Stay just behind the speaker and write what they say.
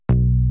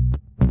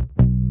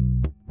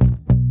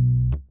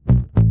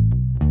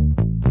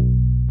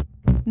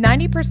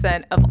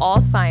90% of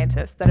all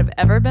scientists that have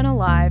ever been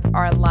alive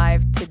are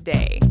alive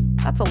today.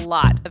 That's a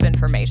lot of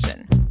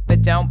information,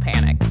 but don't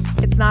panic.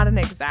 It's not an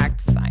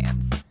exact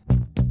science.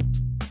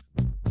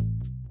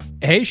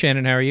 Hey,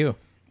 Shannon, how are you?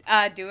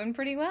 Doing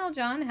pretty well,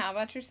 John. How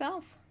about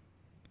yourself?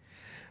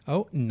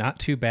 Oh, not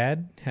too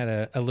bad.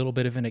 Had a little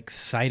bit of an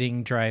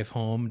exciting drive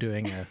home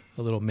doing a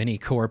little mini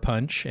core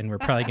punch, and we're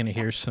probably going to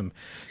hear some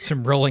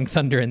rolling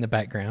thunder in the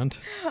background.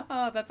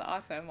 Oh, that's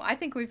awesome. I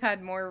think we've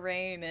had more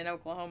rain in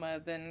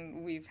Oklahoma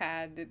than we've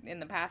had in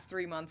the past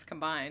 3 months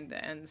combined,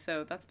 and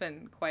so that's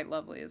been quite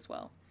lovely as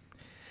well.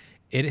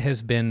 It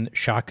has been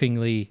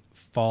shockingly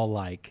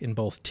fall-like in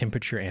both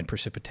temperature and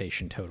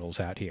precipitation totals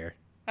out here.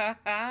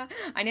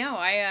 I know.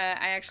 I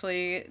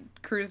actually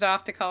cruised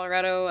off to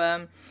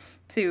Colorado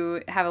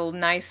to have a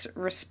nice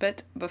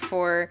respite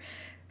before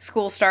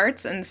school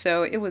starts, and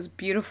so it was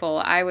beautiful.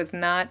 I was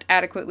not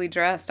adequately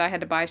dressed. I had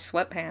to buy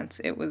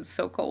sweatpants. It was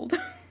so cold.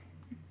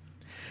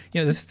 You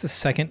know, this is the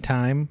second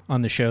time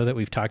on the show that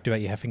we've talked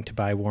about you having to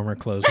buy warmer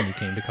clothes when you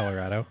came to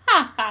Colorado.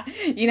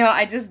 You know,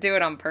 I just do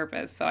it on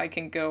purpose so I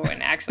can go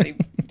and actually,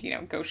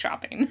 go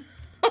shopping.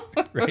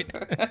 Right.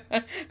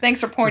 Thanks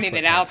for pointing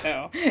it out,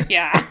 though.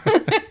 Yeah.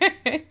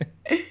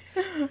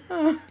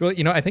 Well,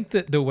 I think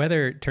that the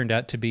weather turned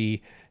out to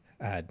be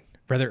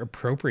rather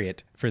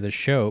appropriate for the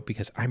show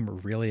because I'm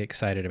really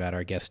excited about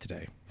our guest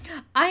today.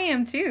 I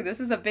am too. This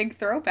is a big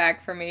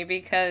throwback for me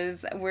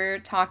because we're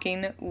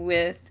talking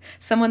with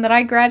someone that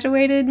I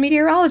graduated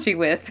meteorology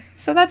with.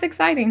 So that's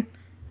exciting.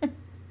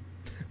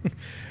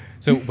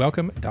 So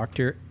welcome,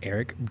 Dr.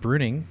 Eric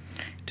Bruning,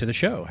 to the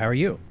show. How are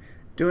you?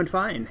 Doing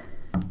fine.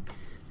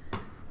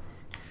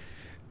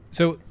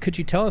 So could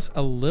you tell us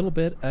a little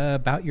bit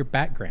about your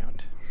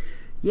background?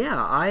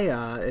 Yeah, I,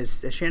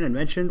 as Shannon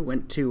mentioned,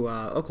 went to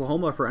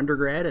Oklahoma for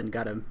undergrad and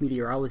got a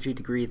meteorology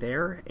degree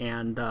there,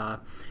 and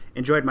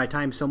enjoyed my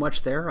time so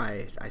much there.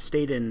 I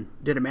stayed and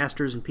did a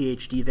master's and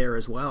PhD there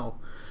as well.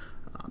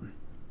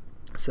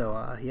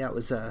 It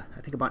was, I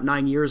think, about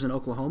 9 years in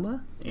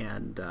Oklahoma,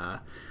 and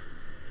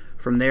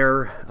from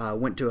there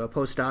went to a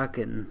postdoc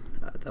in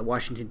the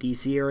Washington,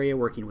 D.C. area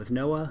working with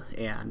NOAA,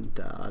 and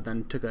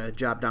then took a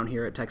job down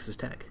here at Texas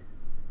Tech.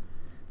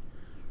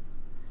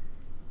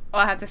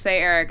 Well, I have to say,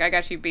 Eric, I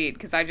got you beat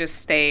because I just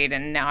stayed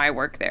and now I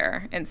work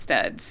there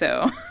instead.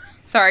 So,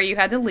 sorry you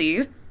had to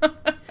leave.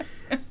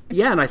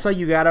 Yeah, and I saw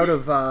you got out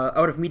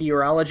of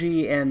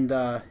meteorology and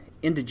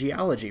into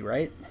geology,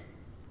 right?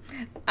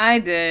 I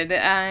did.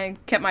 I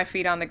kept my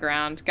feet on the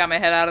ground, got my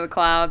head out of the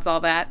clouds,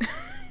 all that.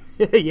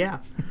 Yeah.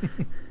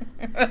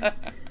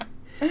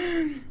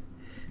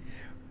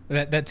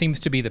 That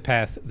seems to be the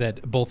path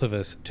that both of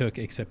us took,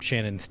 except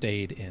Shannon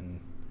stayed in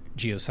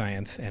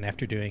geoscience, and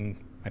after doing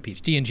my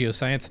PhD in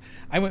geoscience,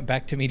 I went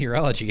back to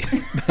meteorology.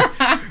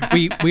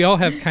 we all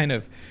have kind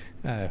of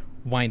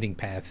winding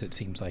paths, it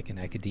seems like, in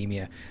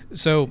academia.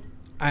 So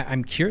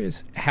I'm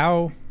curious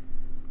how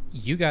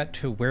you got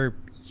to where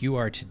you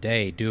are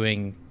today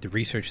doing the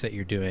research that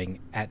you're doing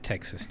at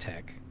Texas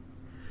Tech.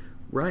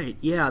 Right.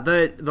 Yeah.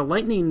 The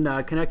lightning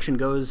connection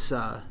goes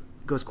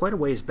quite a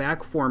ways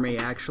back for me,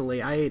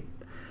 actually.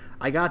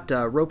 I got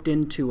roped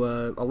into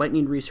a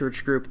lightning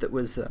research group that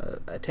was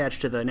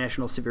attached to the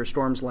National Severe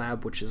Storms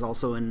Lab, which is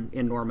also in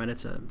Norman.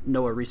 It's a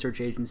NOAA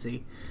research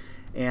agency,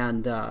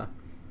 and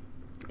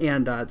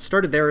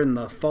started there in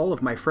the fall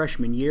of my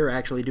freshman year,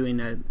 actually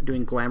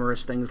doing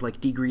glamorous things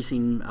like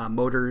degreasing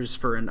motors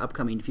for an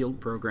upcoming field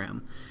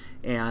program,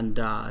 and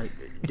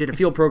did a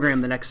field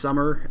program the next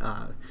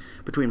summer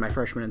between my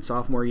freshman and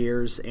sophomore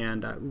years,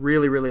 and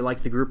really, really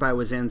liked the group I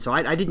was in. So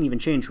I didn't even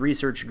change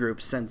research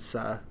groups since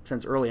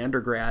early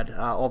undergrad,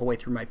 all the way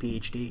through my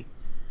PhD.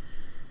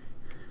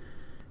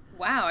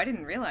 Wow, I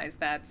didn't realize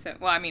that. So,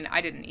 well, I mean,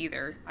 I didn't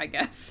either, I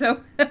guess.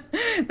 So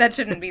that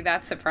shouldn't be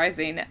that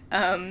surprising.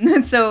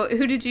 So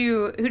who did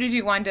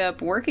you wind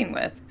up working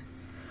with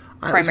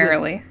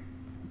primarily?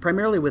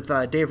 Primarily with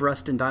Dave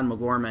Rust and Don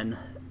McGorman,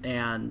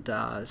 and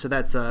so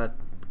that's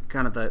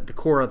kind of the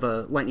core of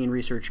the lightning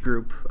research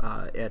group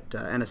at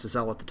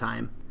NSSL at the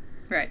time.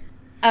 Right.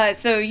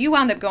 So you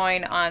wound up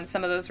going on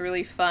some of those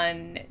really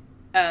fun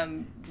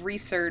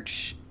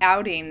research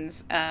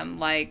outings,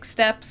 like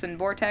STEPS and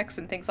Vortex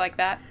and things like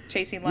that,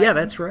 chasing lightning. Yeah,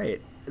 that's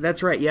right.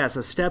 That's right. Yeah. So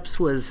STEPS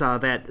was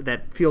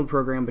that field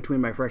program between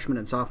my freshman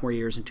and sophomore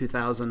years in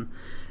 2000,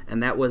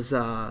 and that was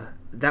a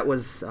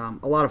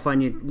lot of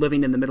fun.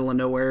 Living in the middle of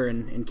nowhere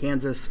in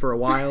Kansas for a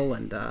while,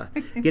 and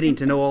getting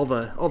to know all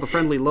the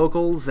friendly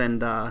locals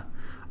and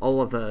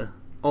all of the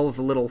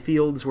little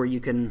fields where you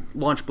can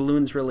launch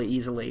balloons really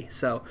easily.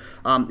 So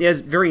it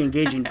was a very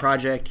engaging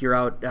project. You're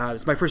out.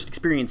 It's my first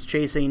experience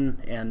chasing,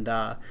 and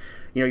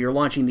you're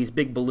launching these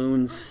big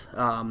balloons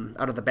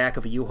out of the back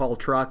of a U-Haul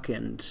truck,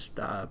 and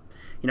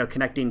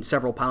connecting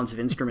several pounds of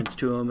instruments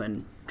to them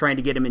and trying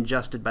to get them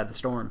ingested by the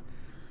storm.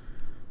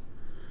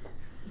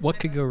 What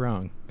could go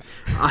wrong?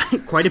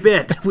 Quite a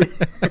bit.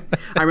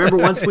 I remember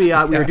once we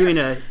were doing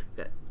a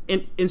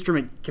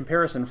instrument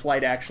comparison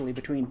flight, actually,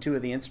 between two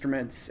of the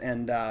instruments,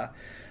 and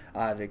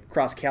to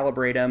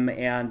cross-calibrate them,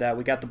 and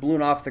we got the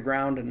balloon off the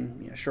ground,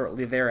 and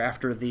shortly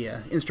thereafter the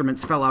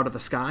instruments fell out of the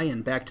sky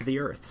and back to the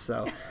Earth.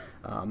 So,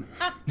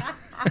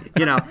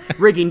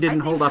 rigging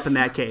didn't hold up in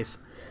that case.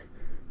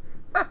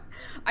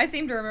 I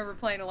seem to remember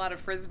playing a lot of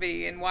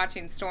Frisbee and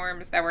watching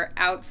storms that were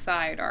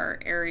outside our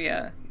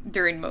area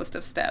during most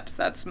of steps.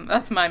 That's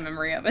my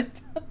memory of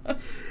it.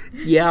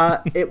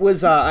 Yeah, it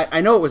was.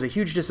 I know it was a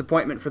huge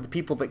disappointment for the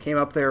people that came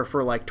up there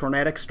for like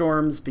tornadic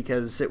storms,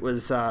 because it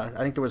was. I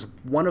think there was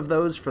one of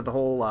those for the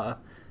whole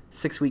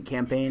 6-week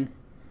campaign.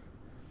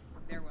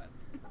 There was.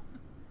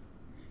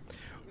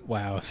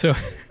 Wow. So,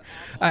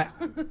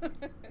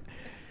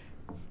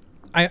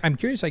 I'm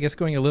curious. I guess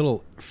going a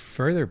little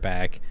further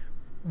back,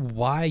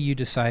 why you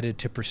decided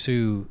to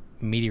pursue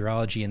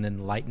meteorology and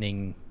then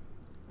lightning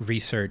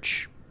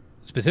research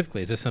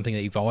specifically. Is this something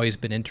that you've always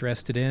been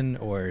interested in,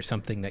 or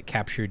something that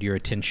captured your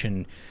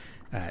attention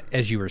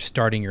as you were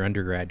starting your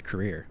undergrad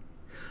career?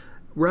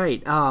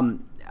 Right.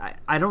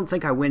 I don't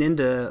think I went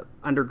into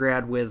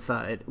undergrad with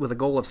a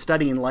goal of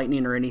studying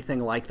lightning or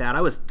anything like that.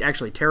 I was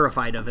actually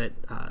terrified of it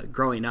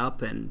growing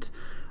up, and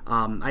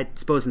I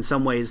suppose in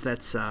some ways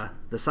that's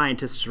the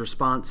scientist's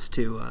response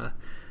to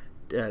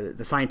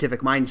the scientific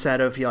mindset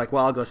of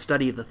I'll go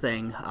study the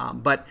thing.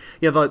 But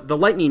the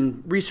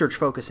lightning research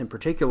focus in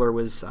particular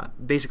was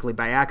basically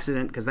by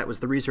accident, because that was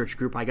the research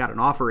group I got an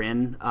offer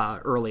in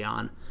early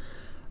on.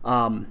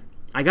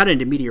 I got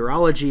into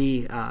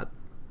meteorology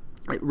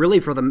really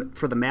for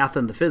the math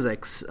and the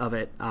physics of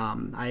it.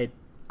 I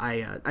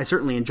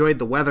certainly enjoyed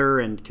the weather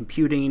and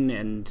computing,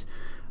 and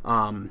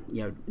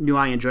knew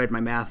I enjoyed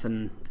my math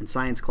and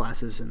science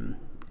classes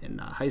in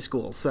high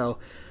school. So.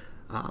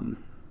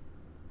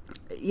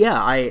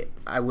 I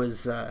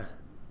was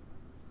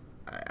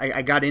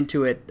I got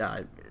into it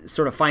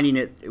sort of finding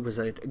it was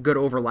a good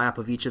overlap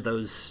of each of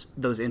those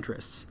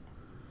interests.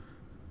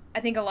 I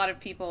think a lot of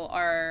people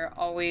are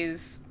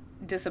always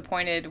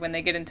disappointed when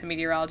they get into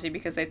meteorology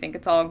because they think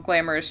it's all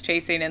glamorous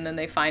chasing, and then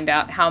they find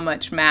out how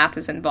much math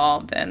is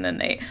involved, and then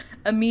they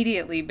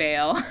immediately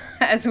bail,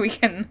 as we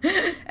can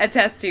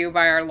attest to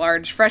by our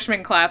large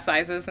freshman class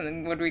sizes, and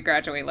then when we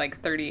graduate like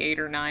 38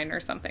 or 9 or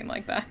something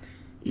like that.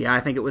 Yeah, I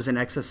think it was in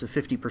excess of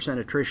 50%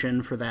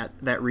 attrition for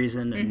that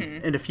reason,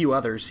 and a few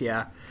others,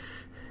 yeah.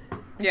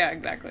 Yeah,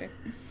 exactly.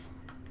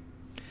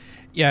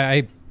 Yeah,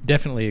 I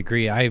definitely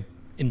agree. I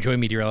enjoy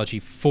meteorology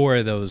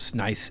for those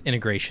nice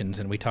integrations,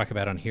 and we talk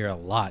about on here a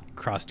lot,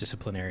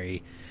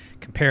 cross-disciplinary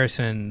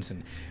comparisons,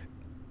 and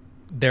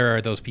there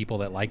are those people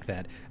that like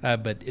that,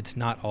 but it's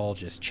not all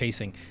just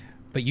chasing.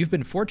 But you've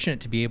been fortunate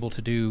to be able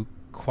to do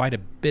quite a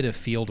bit of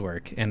field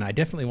work, and I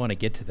definitely want to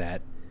get to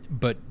that.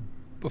 But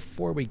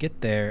before we get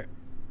there,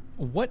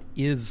 what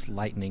is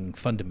lightning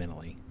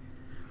fundamentally?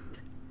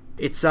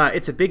 It's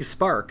a big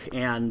spark,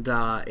 and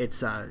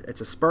it's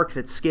a spark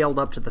that's scaled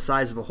up to the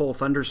size of a whole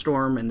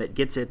thunderstorm, and that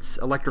gets its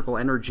electrical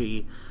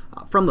energy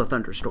from the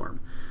thunderstorm.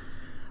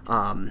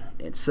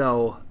 And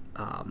so,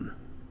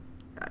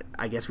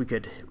 I guess we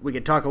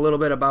could talk a little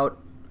bit about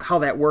how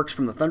that works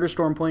from the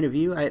thunderstorm point of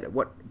view.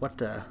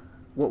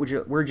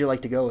 Where'd you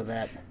like to go with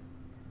that?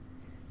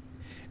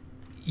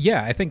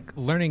 Yeah, I think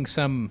learning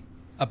some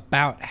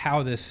about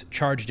how this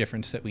charge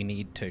difference that we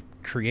need to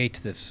create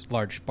this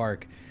large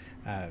spark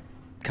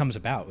comes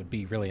about would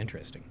be really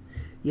interesting.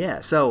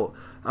 Yeah, so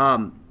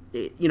a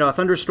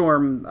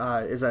thunderstorm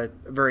is a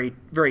very,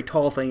 very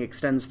tall thing,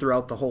 extends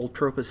throughout the whole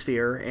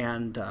troposphere,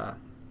 and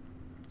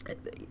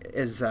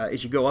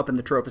as you go up in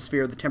the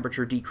troposphere, the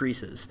temperature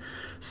decreases.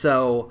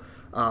 So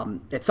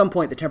at some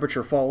point, the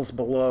temperature falls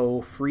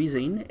below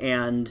freezing,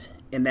 and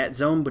in that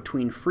zone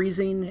between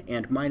freezing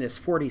and minus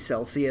 40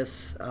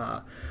 Celsius,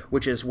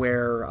 which is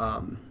where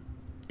all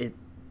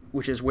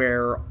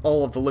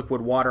of the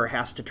liquid water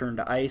has to turn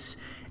to ice.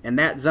 In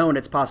that zone,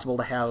 it's possible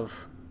to have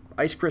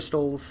ice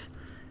crystals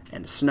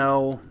and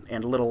snow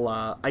and little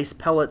ice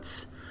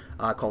pellets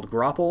called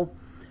graupel.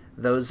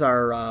 Those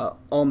are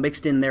all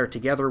mixed in there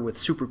together with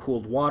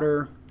supercooled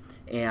water,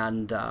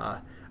 and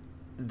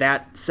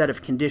that set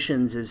of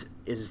conditions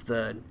is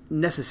the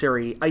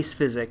necessary ice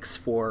physics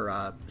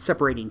for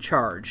separating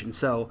charge. And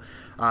so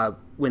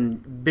when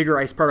bigger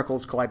ice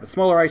particles collide with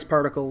smaller ice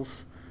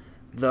particles,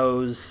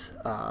 those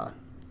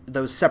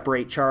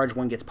separate charge.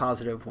 One gets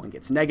positive, one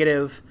gets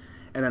negative,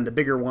 and then the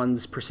bigger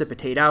ones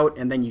precipitate out,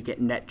 and then you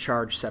get net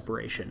charge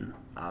separation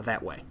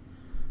that way.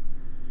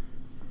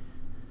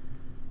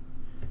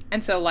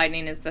 And so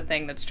lightning is the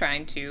thing that's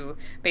trying to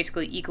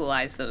basically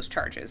equalize those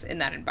charges in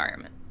that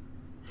environment.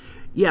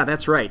 Yeah,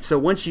 that's right. So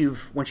once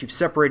you've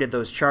separated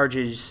those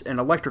charges, an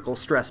electrical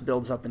stress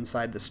builds up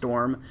inside the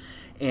storm,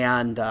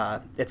 and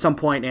at some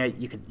point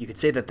you could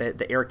say that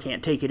the air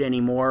can't take it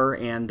anymore,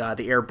 and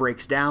the air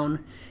breaks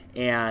down,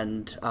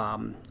 and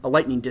a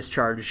lightning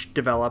discharge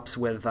develops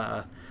with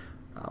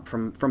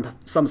from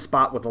some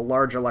spot with a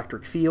large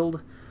electric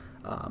field.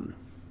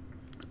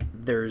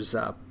 There's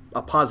a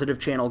positive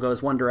channel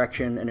goes one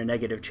direction, and a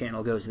negative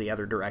channel goes the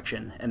other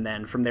direction, and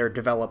then from there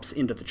develops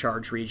into the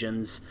charge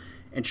regions,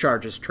 and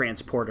charge is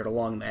transported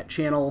along that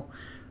channel,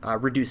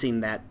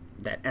 reducing that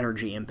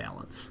energy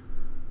imbalance.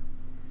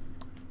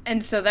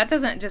 And so that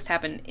doesn't just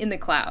happen in the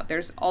cloud.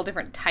 There's all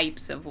different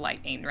types of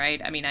lightning,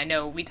 right? I mean, I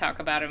know we talk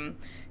about them,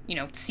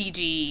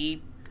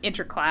 CG,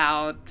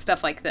 intercloud,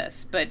 stuff like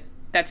this, but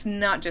that's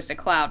not just a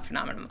cloud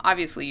phenomenon.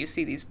 Obviously, you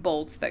see these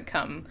bolts that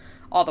come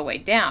all the way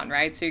down,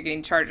 right? So you're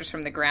getting charges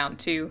from the ground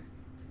too.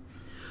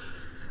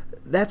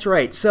 That's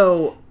right.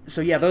 So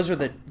yeah, those are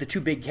the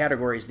two big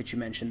categories that you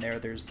mentioned there.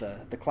 There's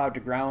the cloud to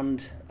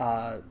ground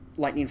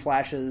lightning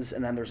flashes,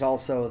 and then there's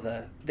also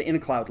the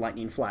in-cloud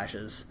lightning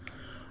flashes.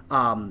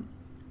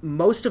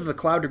 Most of the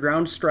cloud to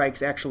ground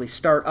strikes actually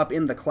start up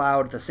in the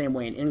cloud the same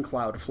way an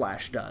in-cloud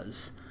flash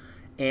does.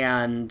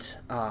 And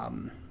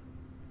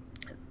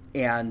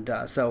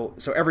so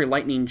every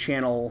lightning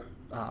channel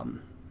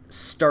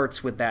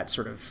starts with that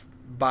sort of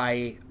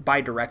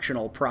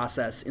bi-directional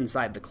process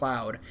inside the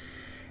cloud.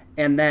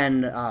 And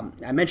then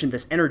I mentioned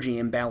this energy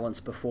imbalance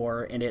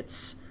before, and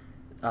it's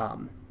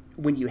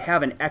when you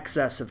have an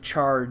excess of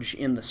charge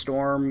in the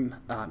storm,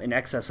 an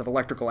excess of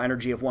electrical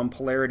energy of one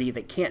polarity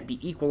that can't be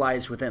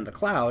equalized within the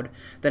cloud,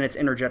 then it's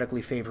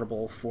energetically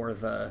favorable for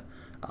the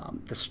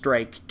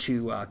strike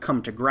to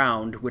come to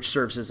ground, which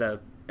serves as a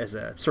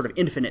sort of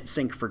infinite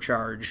sink for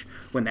charge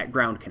when that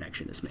ground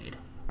connection is made.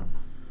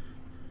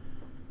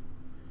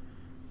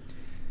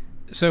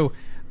 So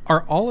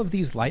are all of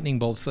these lightning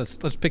bolts,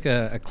 let's pick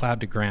a cloud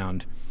to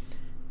ground,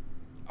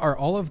 are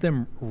all of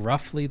them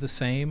roughly the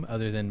same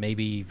other than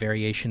maybe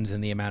variations in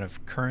the amount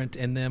of current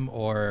in them,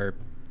 or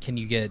can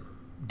you get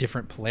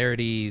different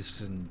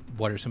polarities, and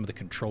what are some of the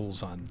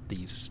controls on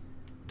these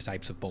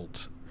types of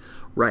bolts?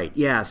 Right,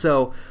 yeah.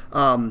 So,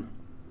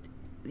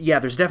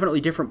 there's definitely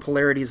different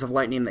polarities of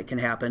lightning that can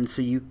happen.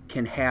 So you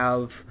can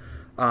have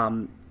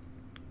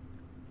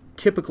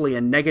typically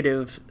a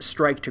negative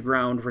strike to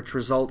ground, which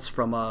results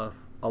from a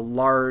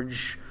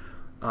large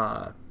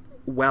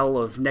well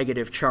of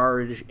negative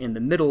charge in the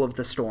middle of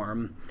the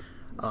storm,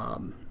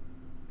 and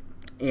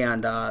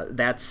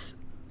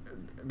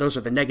those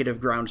are the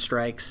negative ground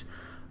strikes.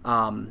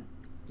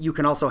 You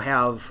can also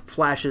have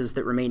flashes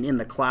that remain in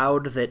the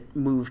cloud that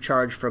move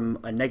charge from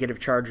a negative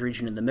charge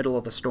region in the middle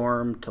of the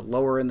storm to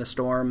lower in the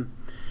storm.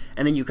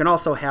 And then you can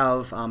also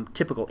have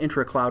typical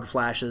intra-cloud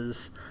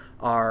flashes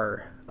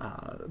are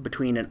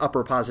between an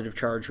upper positive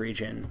charge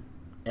region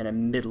and a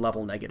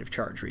mid-level negative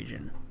charge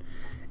region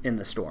in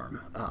the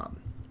storm.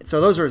 So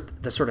those are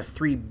the sort of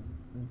three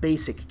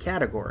basic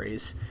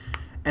categories.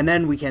 And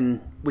then we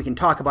can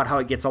talk about how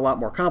it gets a lot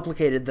more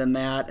complicated than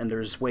that, and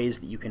there's ways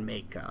that you can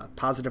make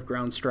positive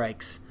ground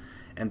strikes,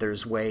 and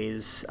there's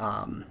ways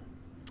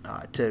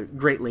to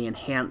greatly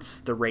enhance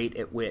the rate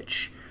at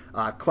which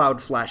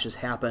cloud flashes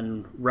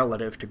happen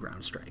relative to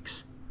ground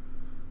strikes.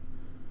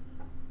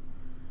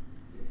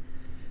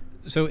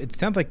 So it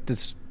sounds like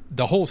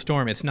the whole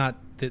storm, it's not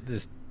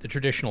the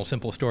traditional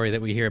simple story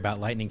that we hear about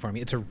lightning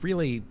forming. It's a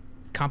really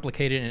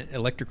complicated and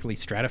electrically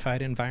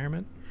stratified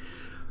environment.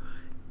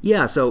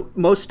 Yeah, so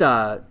most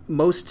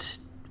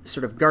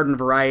sort of garden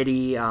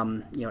variety,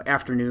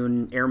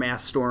 afternoon air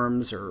mass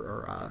storms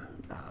or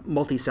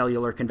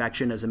multicellular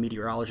convection, as a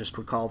meteorologist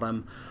would call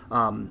them,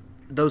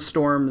 those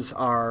storms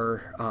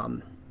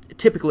are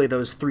typically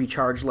those three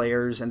charge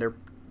layers, and they're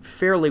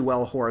fairly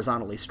well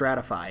horizontally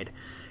stratified.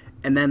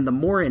 And then the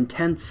more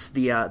intense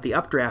the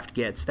updraft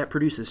gets, that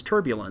produces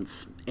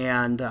turbulence.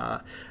 And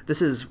this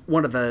is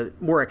one of the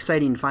more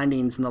exciting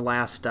findings in the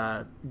last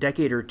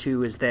decade or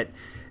two, is that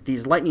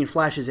these lightning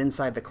flashes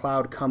inside the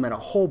cloud come in a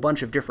whole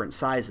bunch of different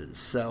sizes.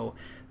 So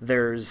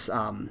there's,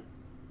 the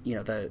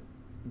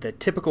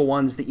typical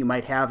ones that you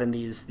might have in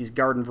these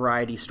garden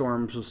variety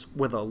storms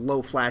with a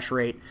low flash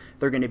rate.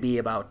 They're going to be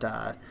about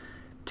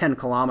 10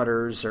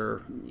 kilometers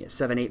or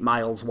 7-8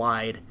 miles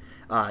wide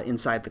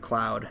inside the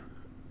cloud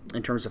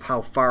in terms of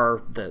how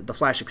far the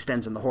flash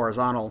extends in the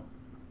horizontal.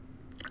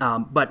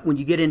 But when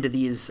you get into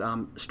these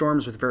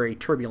storms with very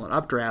turbulent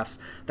updrafts,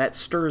 that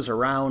stirs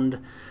around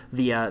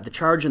the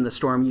charge in the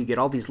storm. You get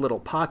all these little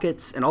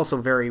pockets and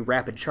also very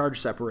rapid charge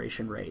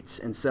separation rates.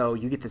 And so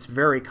you get this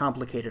very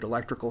complicated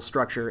electrical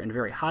structure and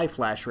very high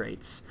flash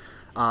rates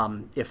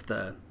if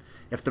the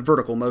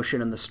vertical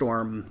motion in the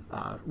storm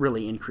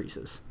really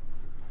increases.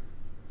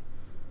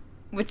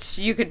 Which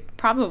you could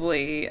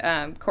probably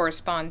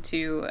correspond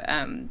to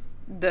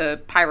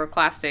the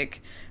pyroclastic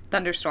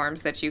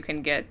thunderstorms that you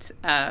can get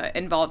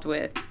involved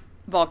with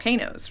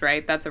volcanoes,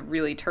 right? That's a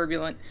really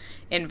turbulent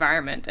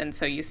environment, and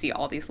so you see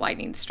all these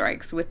lightning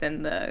strikes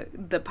within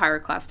the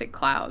pyroclastic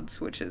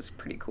clouds, which is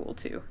pretty cool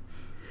too.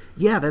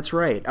 Yeah, that's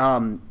right.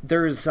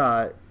 There's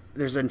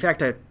in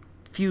fact a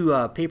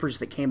few papers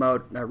that came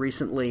out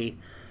recently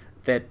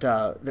that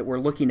were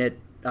looking at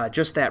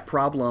just that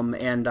problem,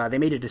 and they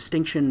made a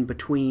distinction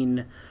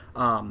between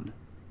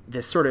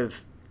this sort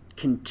of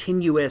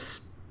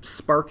continuous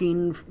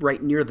sparking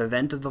right near the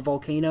vent of the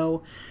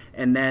volcano,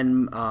 and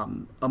then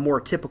a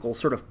more typical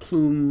sort of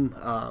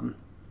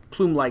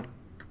plume-like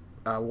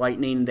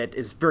lightning that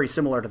is very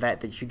similar to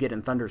that you get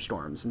in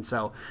thunderstorms. And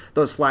so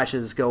those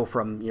flashes go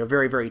from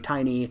very, very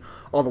tiny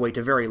all the way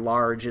to very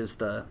large as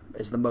the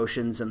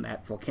motions in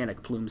that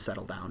volcanic plume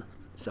settle down.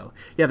 So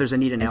yeah, there's a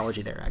neat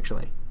analogy there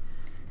actually.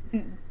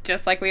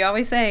 Just like we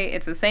always say,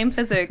 it's the same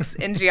physics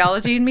in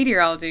geology and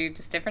meteorology,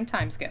 just different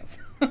timescales.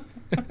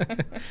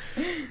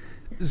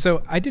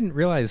 So I didn't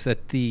realize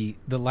that the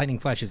lightning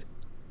flashes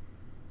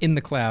in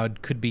the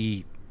cloud could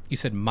be, you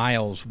said,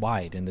 miles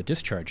wide in the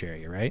discharge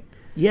area, right?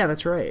 Yeah,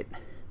 that's right.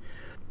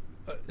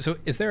 So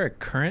is there a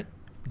current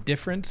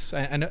difference?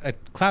 I know a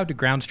cloud to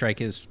ground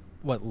strike is,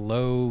 what,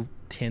 low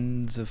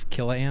tens of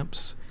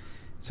kiloamps?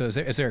 So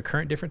is there a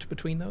current difference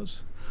between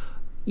those?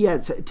 Yeah,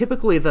 it's,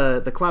 typically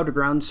the cloud to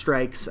ground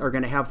strikes are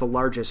going to have the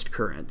largest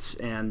currents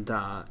and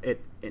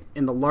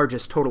in the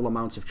largest total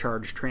amounts of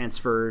charge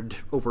transferred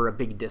over a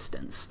big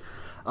distance,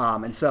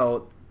 and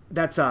so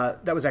that's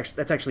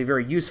actually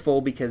very useful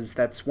because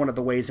that's one of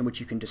the ways in which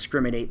you can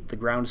discriminate the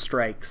ground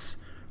strikes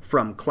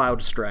from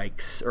cloud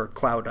strikes or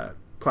cloud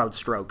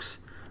strokes,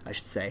 I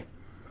should say.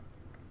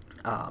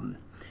 So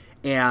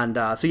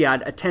yeah,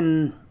 a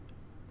 10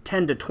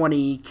 to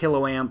 20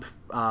 kiloamp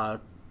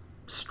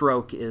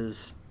stroke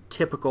is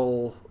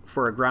typical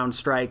for a ground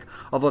strike,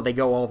 although they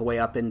go all the way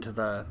up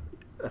into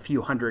a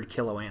few hundred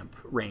kiloamp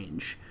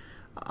range.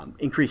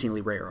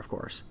 Increasingly rare, of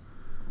course.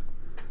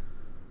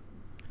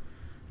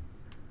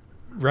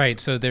 Right.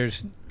 So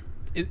is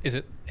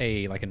it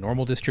a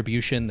normal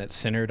distribution that's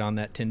centered on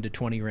that 10 to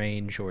 20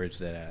 range, or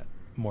is it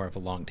more of a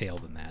long tail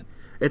than that?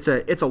 It's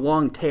a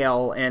long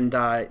tail, and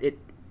it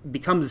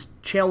becomes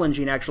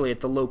challenging actually at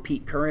the low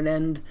peak current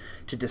end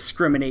to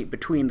discriminate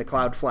between the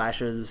cloud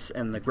flashes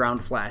and the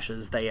ground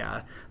flashes.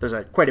 There's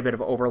quite a bit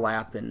of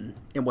overlap in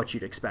what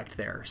you'd expect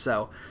there.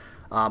 So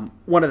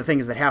one of the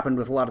things that happened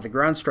with a lot of the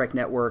ground strike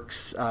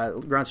networks,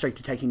 ground strike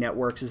detecting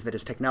networks, is that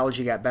as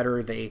technology got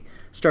better, they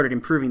started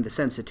improving the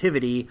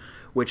sensitivity,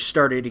 which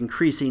started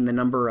increasing the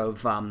number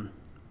of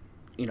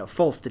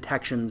false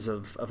detections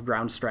of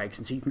ground strikes.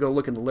 And so you can go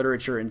look in the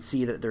literature and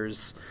see that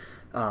there's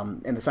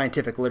in the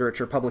scientific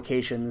literature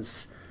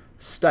publications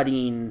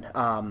studying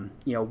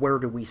where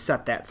do we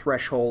set that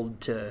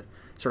threshold to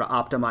sort of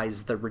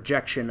optimize the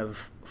rejection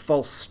of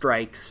false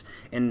strikes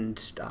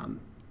and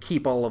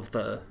keep all of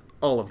the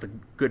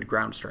good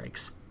ground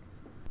strikes.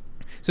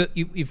 So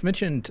you've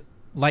mentioned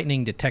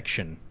lightning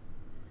detection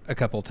a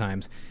couple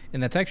times,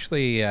 and that's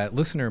actually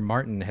listener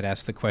Martin had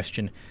asked the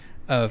question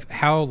of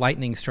how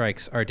lightning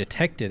strikes are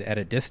detected at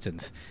a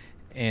distance,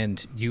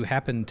 and you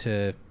happen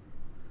to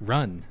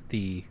run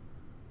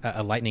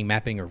a lightning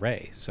mapping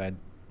array. So I'd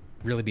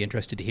really be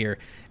interested to hear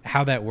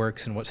how that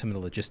works and what some of the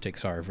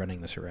logistics are of running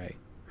this array.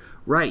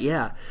 Right,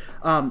 yeah.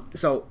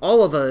 So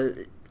all of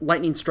the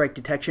lightning strike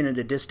detection at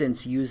a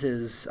distance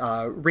uses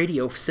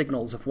radio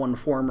signals of one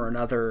form or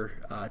another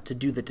to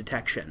do the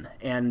detection.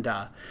 And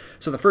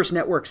so the first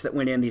networks that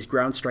went in, these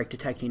ground strike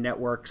detecting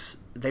networks,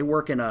 they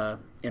work in a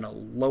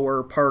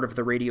lower part of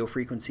the radio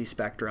frequency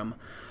spectrum,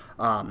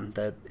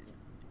 the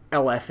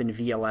LF and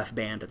VLF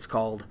band, it's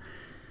called.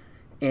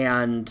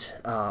 And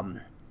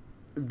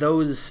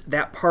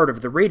that part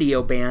of the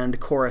radio band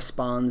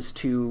corresponds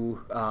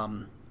to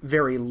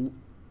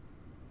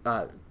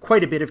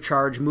quite a bit of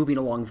charge moving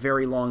along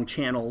very long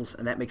channels,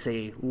 and that makes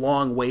a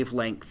long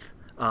wavelength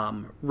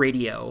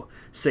radio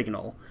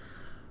signal.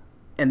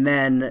 And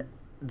then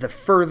the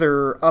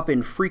further up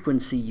in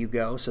frequency you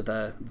go, so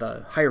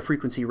the higher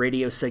frequency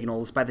radio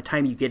signals, by the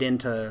time you get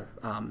into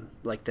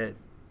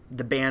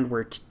the band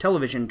where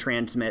television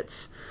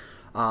transmits,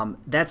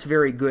 that's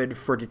very good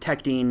for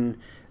detecting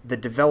the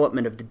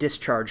development of the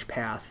discharge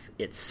path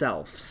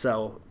itself.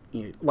 So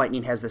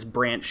lightning has this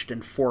branched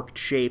and forked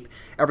shape.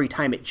 Every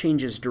time it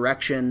changes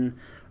direction,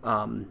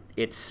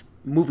 it's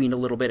moving a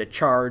little bit of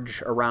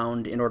charge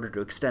around in order to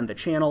extend the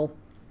channel.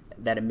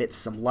 That emits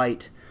some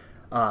light,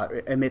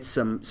 emits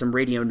some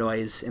radio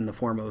noise in the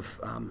form of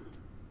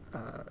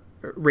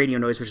radio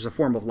noise, which is a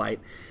form of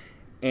light,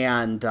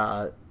 and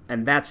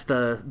that's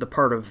the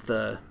part of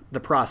the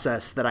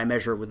process that I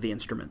measure with the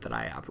instrument that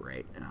I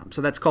operate.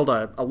 So that's called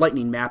a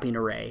lightning mapping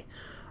array,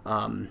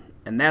 and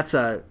that's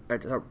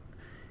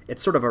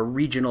it's sort of a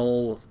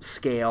regional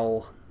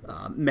scale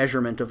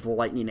measurement of the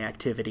lightning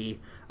activity.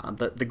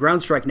 The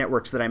ground strike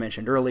networks that I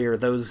mentioned earlier,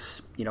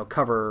 those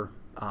cover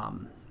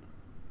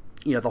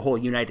the whole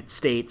United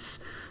States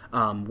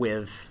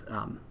with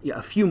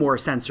a few more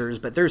sensors,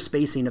 but their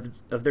spacing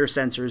of their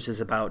sensors is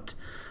about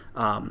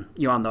on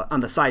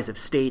the size of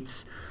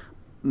states.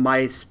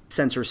 My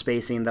sensor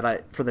spacing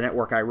for the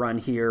network I run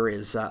here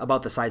is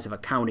about the size of a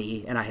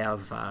county, and I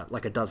have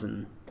like a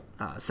dozen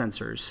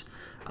sensors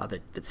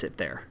that sit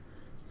there.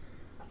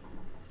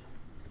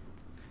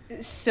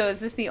 So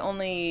is this the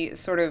only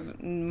sort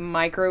of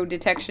micro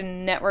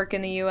detection network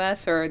in the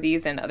U.S., or are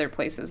these in other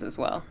places as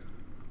well?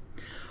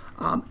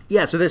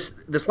 So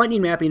this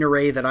lightning mapping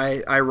array that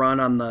I run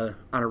on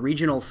a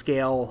regional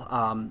scale,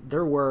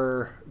 there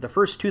were the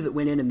first two that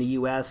went in the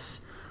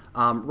U.S.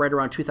 Right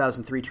around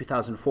 2003,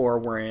 2004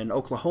 were in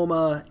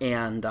Oklahoma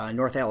and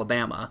North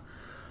Alabama.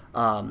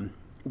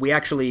 We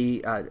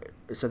actually,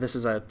 so this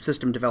is a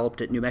system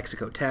developed at New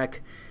Mexico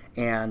Tech,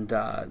 and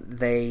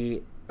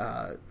they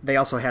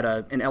also had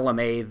an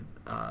LMA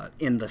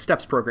in the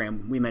STEPS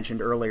program we mentioned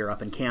earlier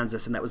up in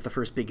Kansas, and that was the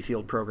first big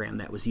field program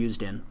that was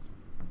used in.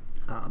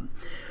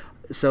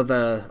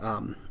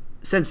 so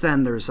since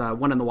then, there's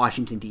one in the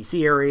Washington,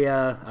 D.C.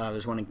 area.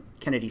 There's one in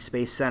Kennedy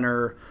Space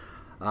Center.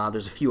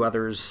 There's a few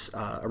others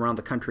around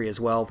the country as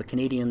well. The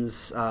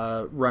Canadians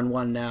run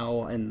one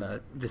now in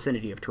the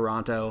vicinity of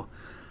Toronto.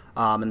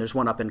 And there's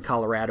one up in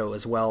Colorado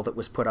as well that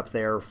was put up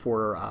there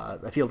for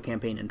a field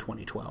campaign in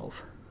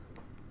 2012.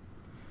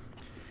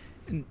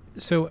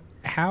 So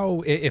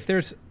if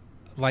there's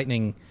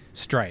lightning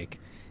strike,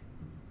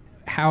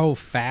 how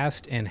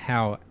fast and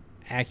how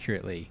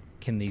accurately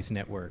can these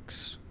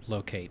networks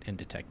locate and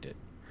detect it?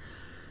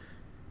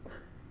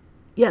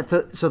 Yeah,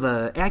 so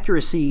the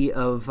accuracy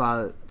of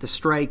the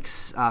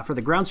strikes for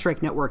the ground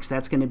strike networks,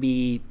 that's going to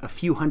be a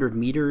few hundred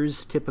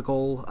meters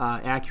typical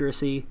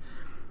accuracy.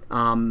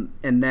 And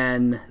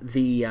then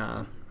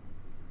the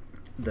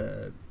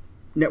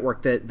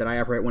network that I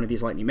operate, one of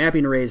these lightning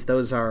mapping arrays,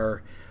 those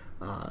are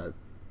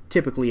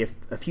typically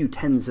a few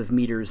tens of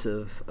meters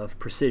of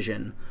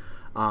precision.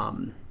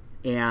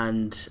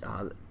 And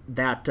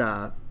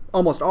that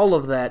almost all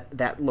of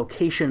that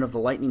location of the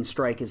lightning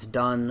strike is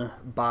done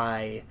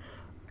by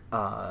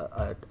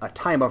a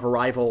time of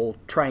arrival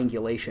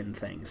triangulation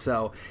thing.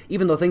 So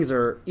even though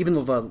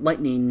the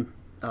lightning,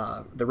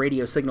 the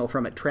radio signal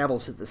from it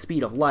travels at the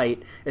speed of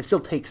light, it still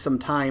takes some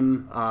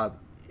time,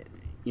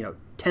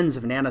 tens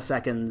of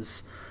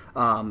nanoseconds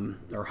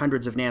or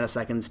hundreds of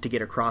nanoseconds to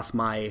get across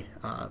my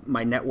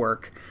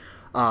network,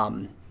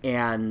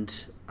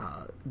 and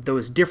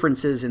those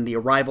differences in the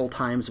arrival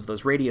times of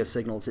those radio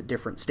signals at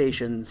different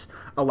stations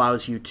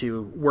allows you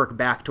to work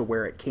back to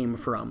where it came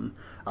from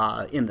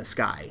in the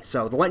sky.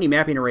 So the lightning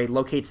mapping array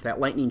locates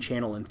that lightning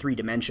channel in 3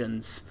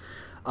 dimensions,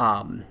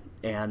 and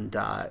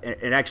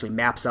it actually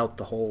maps out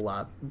the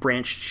whole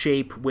branched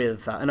shape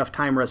with enough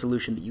time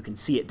resolution that you can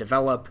see it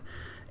develop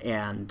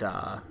and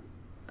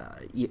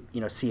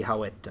see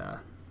how it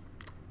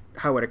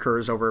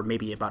occurs over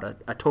maybe about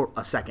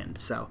a second.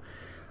 So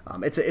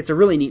it's a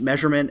really neat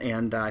measurement,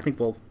 and I think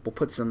we'll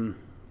put some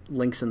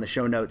links in the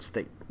show notes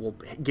that will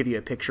give you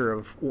a picture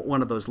of what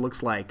one of those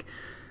looks like.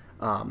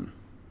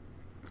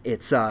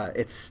 It's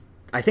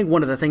I think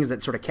one of the things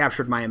that sort of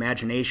captured my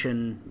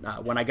imagination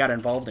when I got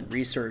involved in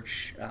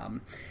research.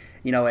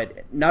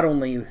 It not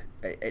only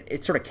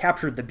it sort of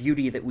captured the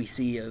beauty that we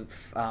see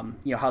of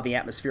how the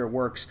atmosphere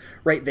works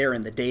right there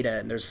in the data,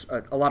 and there's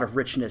a lot of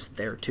richness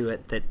there to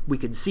it that we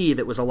could see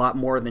that was a lot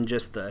more than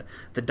just the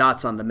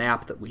dots on the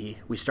map that we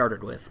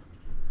started with.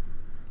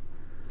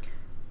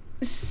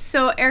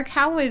 So Eric,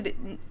 how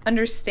would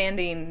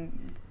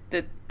understanding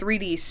the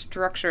 3D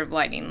structure of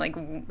lightning, like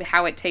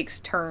how it takes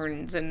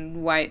turns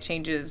and why it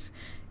changes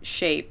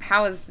shape,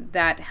 how is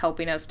that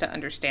helping us to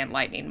understand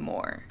lightning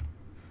more?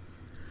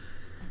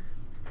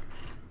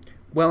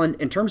 Well,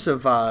 in terms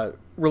of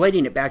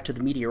relating it back to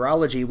the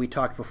meteorology, we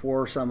talked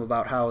before some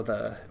about how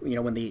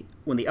when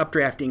the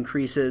updraft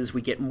increases,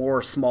 we get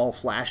more small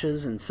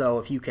flashes, and so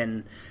if you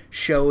can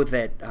show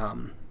that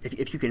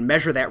if you can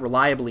measure that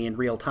reliably in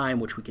real time,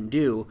 which we can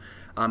do,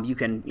 you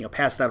can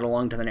pass that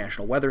along to the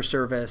National Weather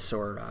Service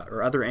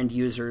or other end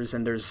users,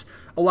 and there's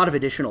a lot of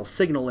additional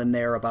signal in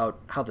there about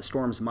how the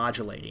storm's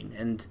modulating,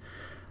 and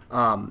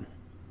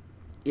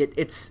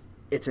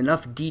it's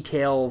enough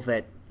detail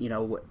that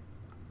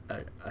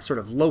a sort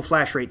of low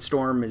flash rate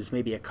storm is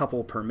maybe a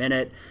couple per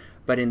minute,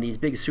 but in these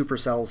big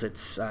supercells,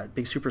 it's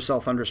big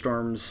supercell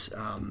thunderstorms,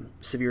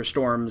 severe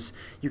storms,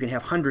 you can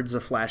have hundreds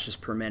of flashes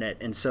per minute,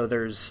 and so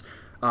there's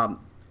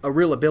a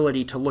real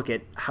ability to look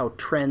at how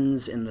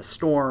trends in the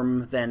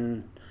storm,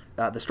 then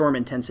the storm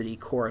intensity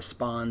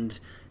correspond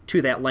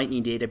to that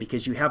lightning data,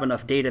 because you have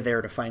enough data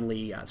there to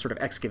finally sort of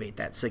excavate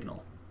that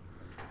signal.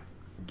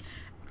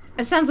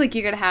 It sounds like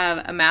you could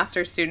have a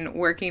master's student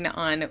working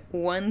on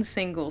one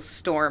single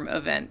storm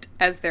event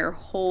as their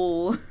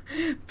whole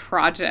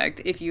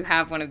project if you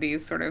have one of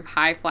these sort of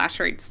high flash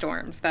rate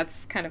storms.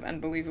 That's kind of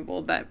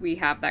unbelievable that we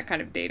have that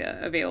kind of data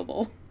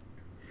available.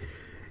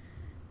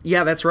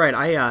 Yeah, that's right.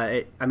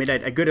 I mean,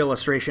 a good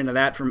illustration of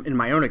that in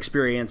my own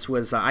experience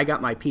was I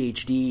got my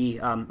PhD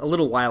a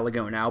little while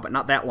ago now, but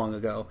not that long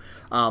ago,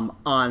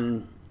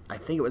 on, I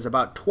think it was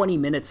about 20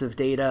 minutes of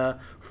data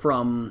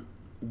from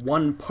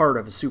one part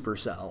of a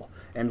supercell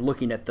and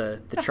looking at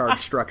the charge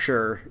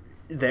structure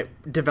that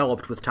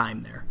developed with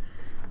time there.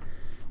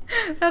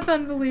 That's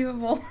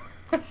unbelievable.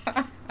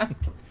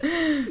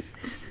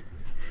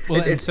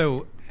 Well, and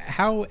so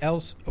how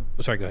else... Oh,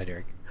 sorry, go ahead,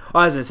 Eric.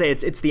 I was going to say,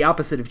 it's the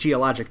opposite of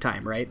geologic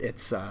time, right?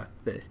 It's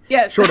the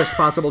yes. shortest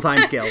possible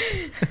time scales.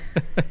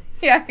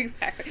 Yeah,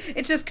 exactly.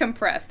 It's just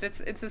compressed.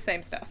 It's the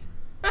same stuff.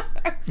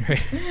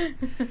 Right.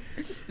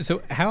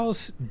 So how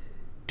else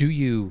do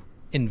you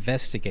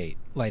investigate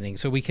lightning?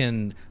 So we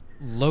can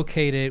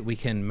locate it, we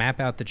can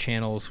map out the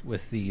channels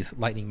with these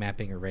lightning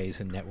mapping arrays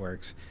and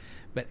networks,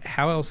 but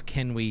how else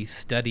can we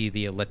study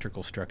the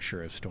electrical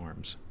structure of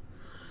storms?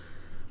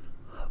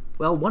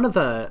 Well, one of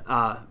the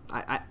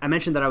I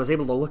mentioned that I was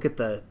able to look at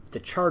the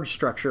charge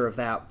structure of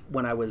that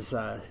when I was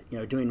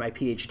doing my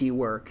PhD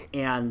work,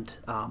 and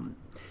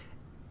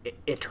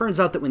it turns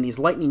out that when these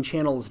lightning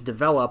channels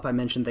develop, I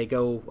mentioned they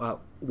go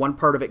one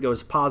part of it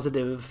goes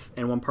positive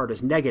and one part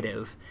is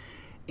negative,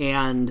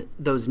 and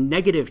those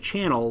negative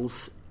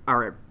channels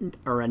are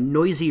a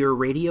noisier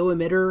radio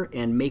emitter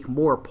and make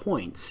more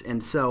points.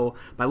 And so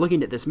by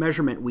looking at this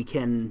measurement, we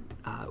can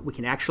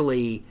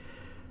actually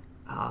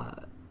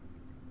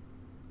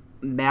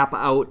map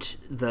out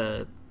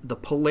the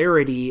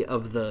polarity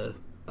of the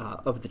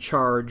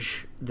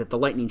charge that the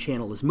lightning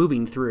channel is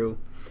moving through,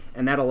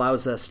 and that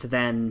allows us to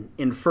then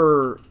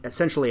infer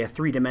essentially a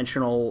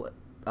three-dimensional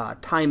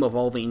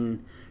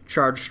time-evolving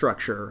charge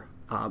structure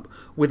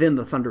within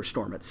the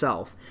thunderstorm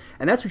itself.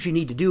 And that's what you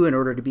need to do in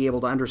order to be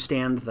able to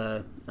understand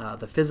the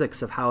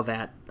physics of how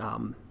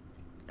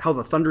how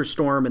the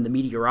thunderstorm and the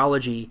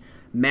meteorology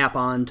map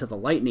on to the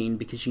lightning,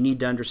 because you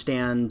need to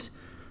understand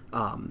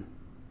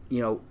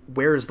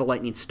where is the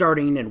lightning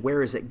starting and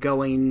where is it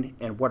going,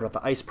 and what are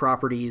the ice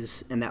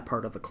properties in that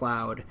part of the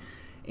cloud,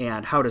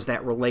 and how does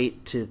that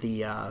relate to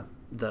the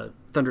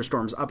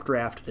thunderstorm's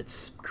updraft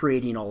that's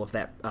creating all of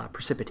that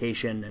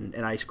precipitation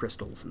and ice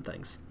crystals and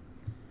things.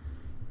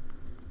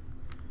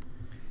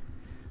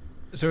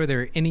 So are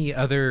there any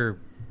other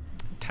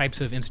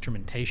types of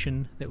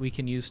instrumentation that we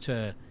can use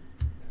to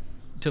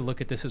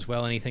look at this as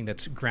well? Anything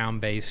that's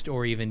ground-based,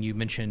 or even you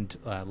mentioned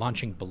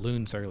launching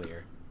balloons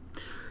earlier?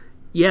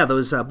 Yeah,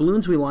 those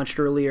balloons we launched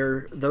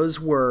earlier,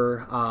 those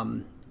were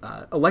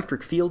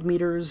electric field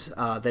meters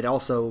that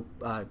also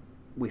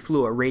we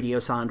flew a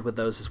radiosonde with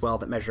those as well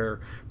that measure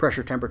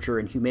pressure, temperature,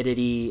 and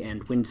humidity,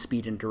 and wind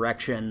speed and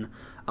direction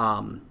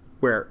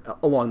where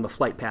along the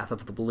flight path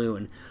of the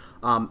balloon.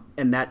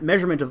 And that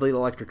measurement of the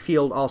electric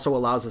field also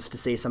allows us to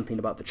say something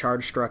about the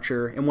charge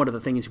structure. And one of the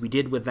things we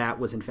did with that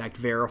was, in fact,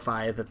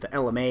 verify that the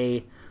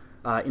LMA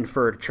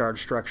inferred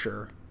charge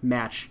structure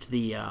matched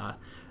the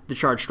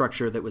charge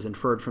structure that was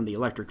inferred from the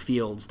electric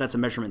fields. That's a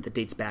measurement that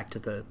dates back to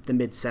the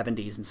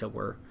mid-'70s, and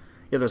so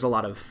there's a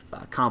lot of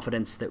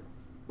confidence that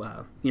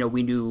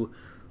we knew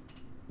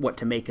what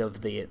to make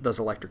of those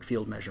electric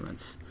field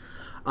measurements.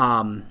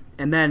 And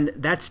then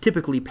that's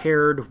typically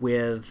paired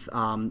with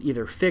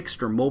either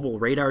fixed or mobile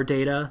radar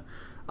data,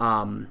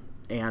 and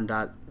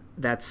that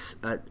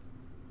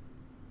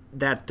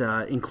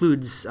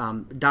includes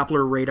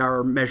Doppler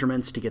radar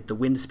measurements to get the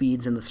wind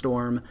speeds in the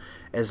storm,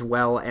 as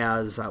well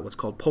as what's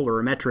called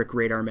polarimetric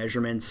radar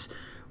measurements,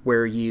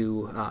 where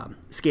you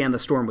scan the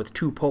storm with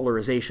two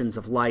polarizations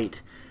of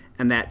light,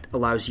 and that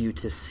allows you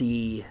to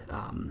see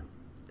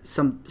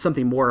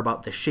something more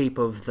about the shape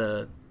of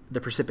the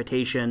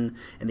precipitation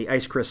and the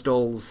ice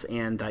crystals,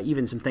 and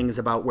even some things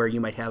about where you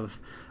might have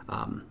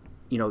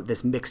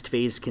this mixed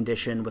phase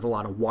condition with a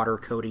lot of water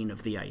coating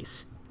of the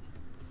ice.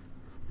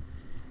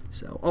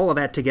 So all of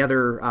that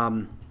together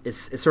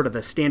is sort of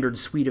the standard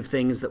suite of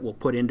things that we'll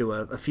put into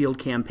a field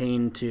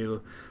campaign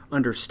to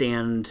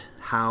understand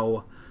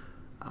how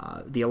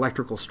the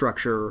electrical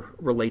structure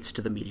relates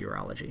to the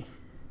meteorology.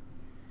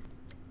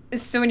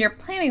 So when you're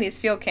planning these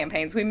field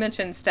campaigns, we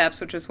mentioned STEPS,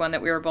 which was one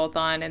that we were both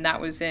on, and that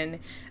was in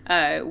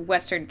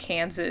western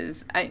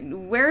Kansas.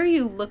 Where are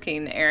you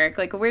looking, Eric?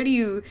 Like, where do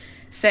you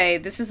say,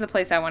 this is the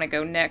place I want to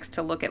go next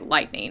to look at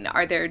lightning?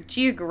 Are there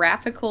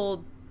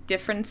geographical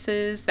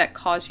differences that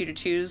cause you to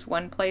choose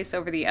one place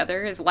over the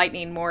other? Is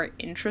lightning more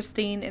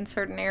interesting in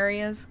certain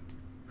areas?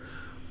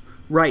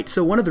 Right.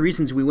 So one of the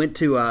reasons we went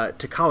to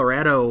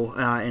Colorado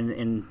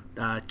and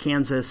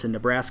Kansas and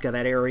Nebraska,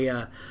 that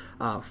area,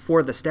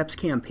 for the STEPS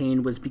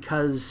campaign was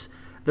because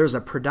there's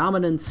a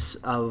predominance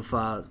of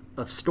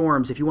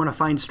storms. If you want to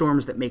find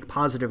storms that make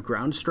positive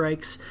ground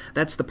strikes,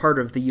 that's the part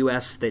of the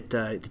U.S.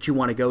 that you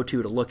want to go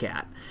to look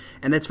at.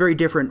 And that's very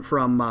different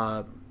from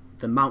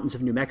the mountains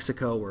of New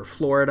Mexico or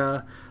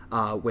Florida,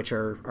 which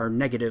are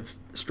negative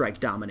strike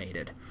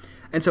dominated.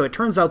 And so it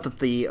turns out that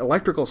the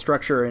electrical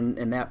structure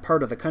in that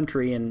part of the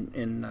country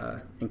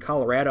in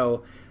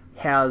Colorado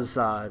has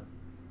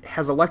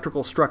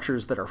electrical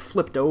structures that are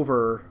flipped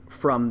over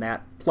from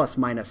that plus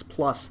minus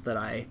plus that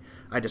I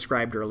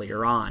described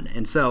earlier on.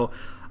 And so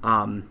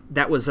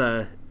that was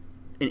an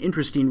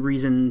interesting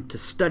reason to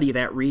study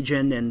that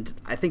region. And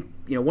I think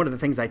one of the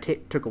things I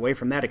took away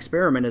from that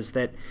experiment is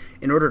that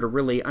in order to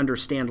really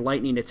understand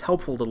lightning, it's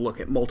helpful to look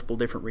at multiple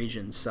different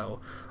regions. So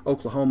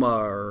Oklahoma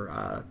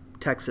or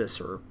Texas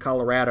or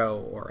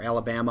Colorado or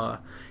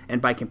Alabama.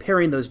 And by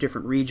comparing those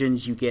different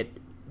regions, you get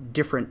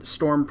different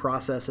storm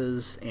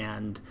processes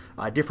and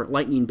different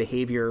lightning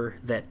behavior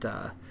that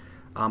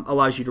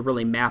allows you to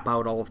really map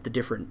out all of the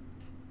different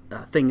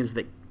things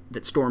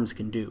that storms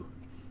can do.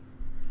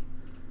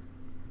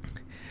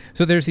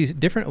 So there's these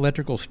different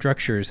electrical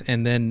structures,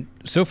 and then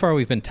so far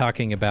we've been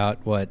talking about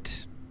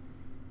what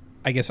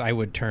I guess I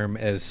would term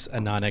as a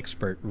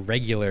non-expert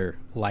regular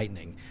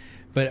lightning.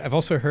 But I've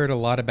also heard a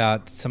lot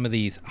about some of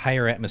these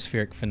higher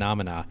atmospheric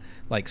phenomena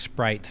like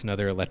sprites and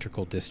other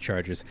electrical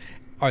discharges.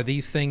 Are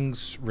these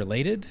things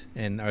related,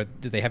 and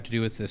do they have to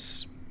do with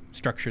this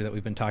structure that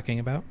we've been talking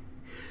about?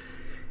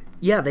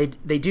 Yeah, they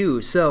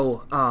do.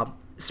 So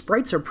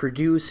sprites are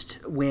produced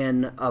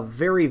when a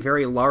very,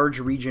 very large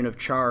region of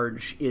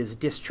charge is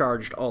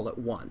discharged all at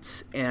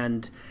once.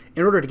 And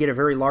in order to get a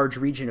very large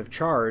region of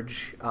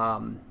charge,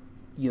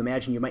 you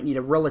imagine you might need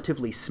a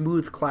relatively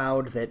smooth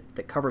cloud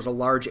that covers a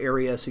large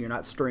area so you're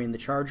not stirring the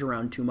charge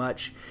around too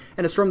much,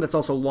 and a storm that's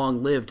also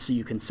long-lived so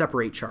you can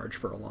separate charge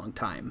for a long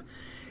time.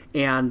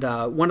 And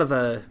one of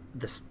the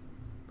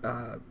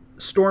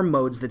storm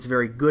modes that's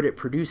very good at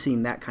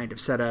producing that kind of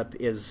setup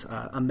is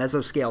a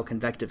mesoscale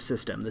convective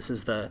system. This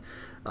is the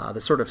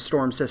sort of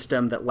storm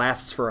system that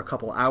lasts for a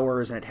couple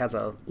hours, and it has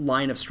a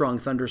line of strong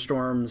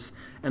thunderstorms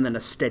and then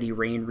a steady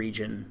rain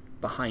region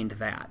behind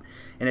that.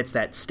 And it's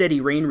that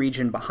steady rain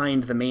region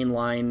behind the main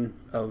line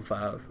of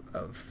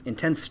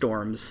intense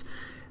storms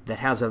that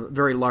has a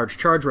very large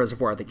charge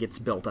reservoir that gets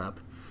built up.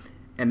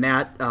 And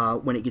that,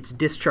 when it gets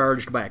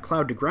discharged by a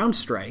cloud-to-ground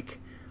strike,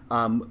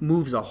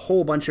 moves a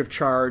whole bunch of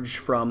charge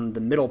from the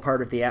middle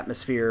part of the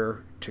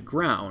atmosphere to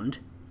ground.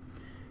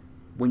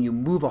 When you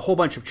move a whole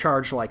bunch of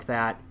charge like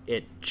that,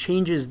 it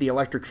changes the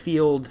electric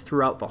field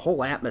throughout the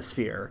whole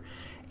atmosphere.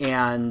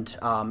 And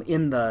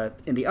in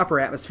the upper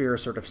atmosphere,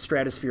 sort of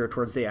stratosphere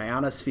towards the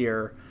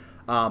ionosphere,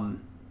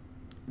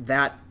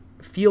 that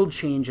field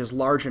change is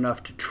large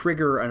enough to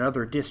trigger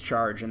another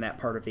discharge in that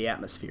part of the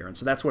atmosphere. And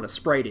so that's what a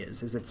sprite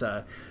is it's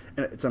an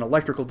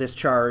electrical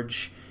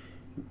discharge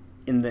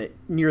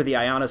near the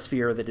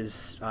ionosphere that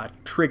is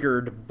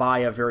triggered by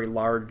a very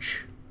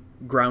large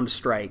ground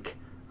strike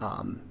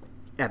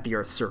at the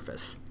Earth's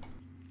surface.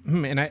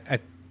 And I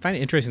find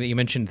it interesting that you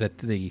mentioned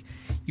that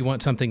you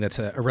want something that's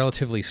a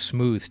relatively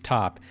smooth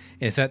top.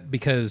 Is that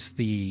because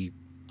the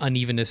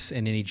unevenness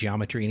in any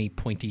geometry, any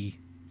pointy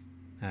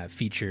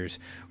features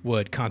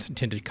would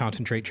tend to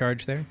concentrate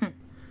charge there?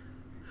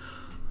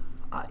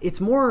 It's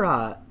more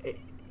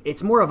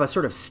of a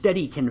sort of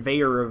steady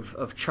conveyor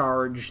of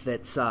charge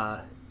that's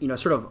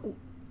sort of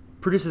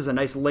produces a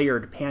nice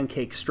layered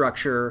pancake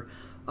structure.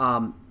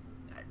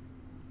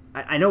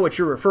 I know what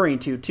you're referring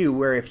to too,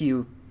 where if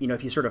you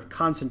sort of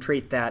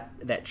concentrate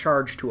that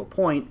charge to a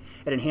point,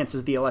 it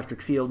enhances the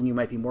electric field, and you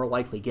might be more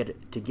likely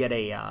to get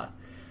a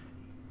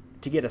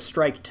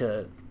strike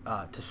to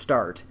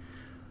start.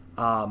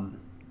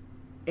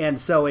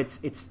 And so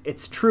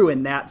it's true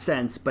in that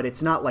sense, but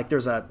it's not like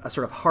there's a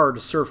sort of hard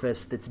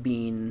surface that's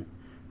being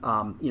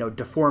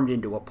deformed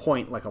into a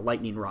point like a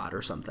lightning rod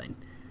or something.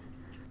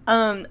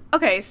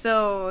 Okay,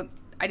 so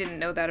I didn't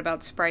know that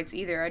about sprites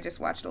either. I just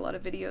watched a lot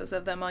of videos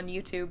of them on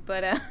YouTube.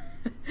 But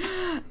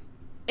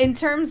in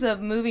terms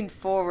of moving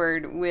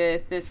forward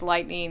with this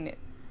lightning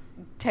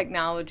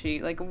technology,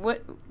 like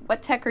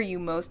what tech are you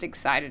most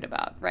excited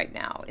about right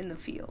now in the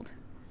field?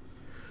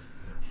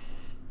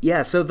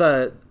 Yeah,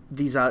 so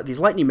these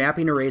lightning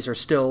mapping arrays are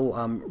still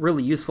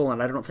really useful,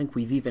 and I don't think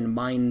we've even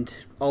mined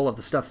all of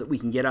the stuff that we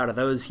can get out of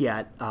those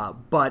yet.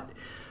 But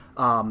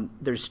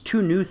there's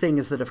two new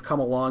things that have come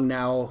along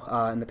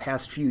now in the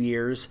past few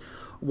years.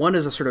 One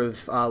is a sort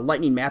of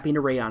lightning mapping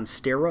array on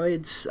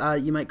steroids,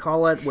 you might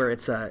call it, where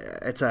it's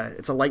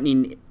a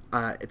lightning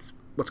it's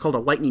what's called a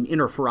lightning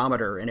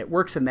interferometer, and it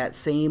works in that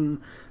same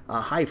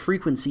high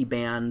frequency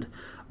band,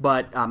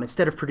 but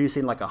instead of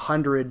producing like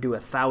 100 to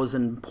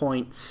 1,000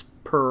 points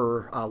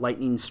per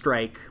lightning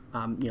strike,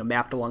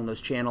 mapped along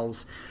those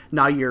channels,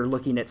 now you're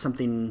looking at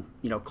something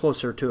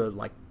closer to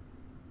like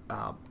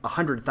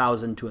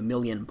 100,000 to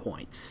 1,000,000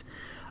 points.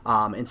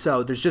 And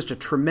so there's just a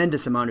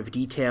tremendous amount of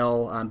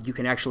detail. You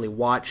can actually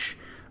watch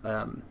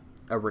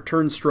a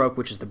return stroke,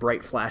 which is the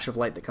bright flash of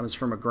light that comes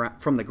from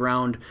the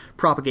ground,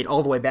 propagate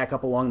all the way back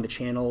up along the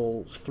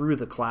channel through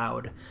the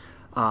cloud.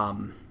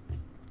 So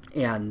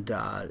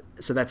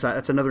that's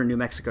another New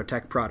Mexico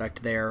Tech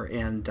product there.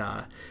 And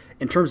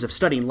in terms of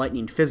studying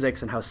lightning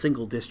physics and how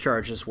single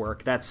discharges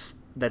work, that's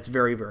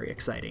very, very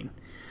exciting.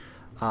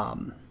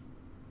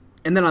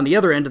 And then on the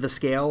other end of the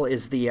scale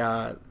is the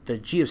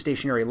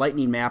geostationary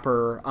lightning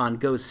mapper on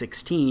GOES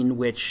 16,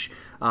 which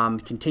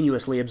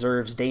continuously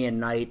observes day and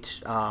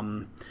night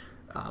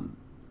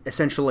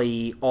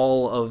essentially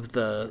all of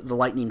the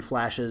lightning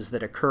flashes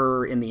that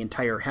occur in the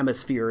entire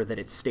hemisphere that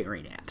it's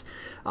staring at.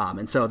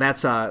 And so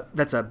that's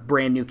a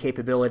brand new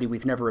capability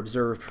we've never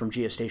observed from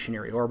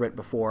geostationary orbit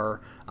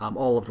before,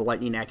 all of the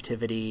lightning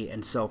activity.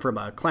 And so from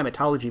a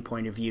climatology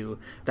point of view,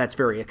 that's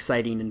very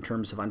exciting in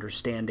terms of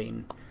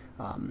understanding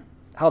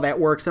how that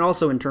works, and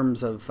also in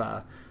terms of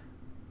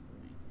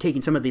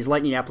taking some of these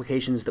lightning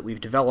applications that we've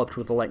developed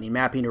with the lightning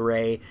mapping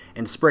array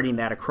and spreading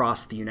that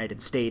across the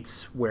United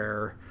States,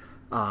 where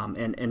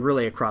and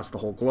really across the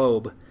whole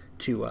globe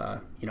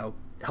to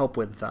help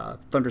with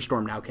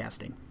thunderstorm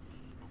nowcasting.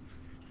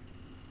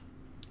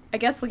 I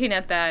guess looking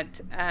at that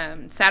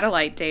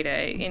satellite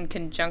data in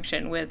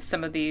conjunction with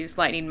some of these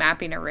lightning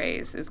mapping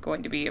arrays is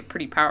going to be a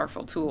pretty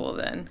powerful tool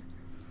then.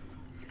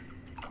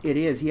 It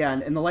is, yeah,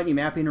 and the lightning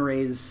mapping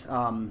arrays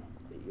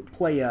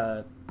play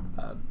a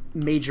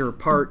major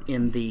part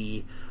in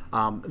the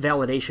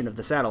validation of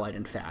the satellite,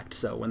 in fact.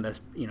 So when the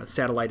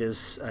satellite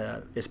is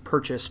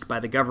purchased by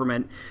the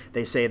government,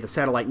 they say the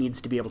satellite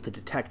needs to be able to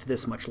detect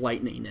this much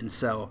lightning, and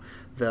so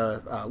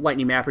the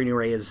lightning mapping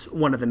array is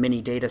one of the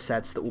many data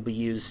sets that will be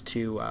used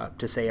to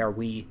say are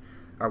we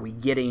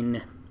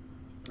getting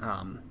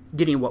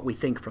what we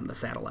think from the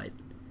satellite.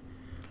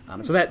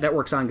 So that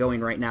work's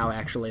ongoing right now.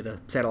 Actually, the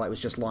satellite was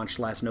just launched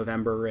last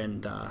November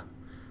and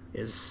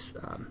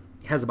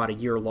has about a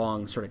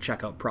year-long sort of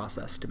checkout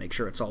process to make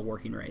sure it's all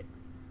working right.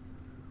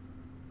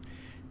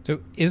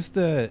 So is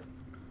the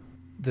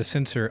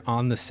sensor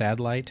on the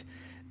satellite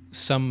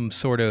some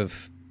sort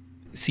of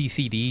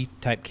CCD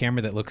type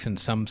camera that looks in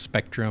some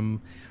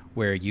spectrum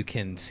where you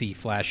can see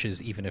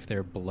flashes even if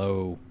they're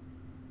below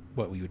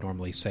what we would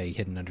normally say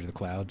hidden under the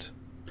clouds?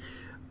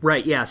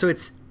 Right, yeah. So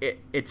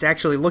it's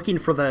actually looking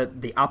for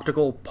the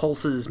optical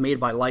pulses made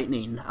by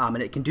lightning,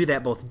 and it can do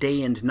that both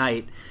day and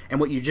night. And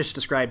what you just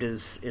described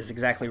is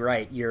exactly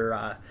right.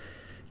 You're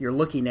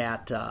looking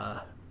at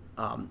a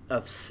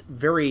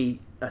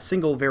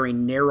single very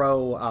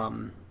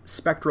narrow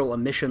spectral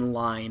emission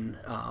line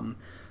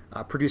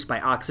produced by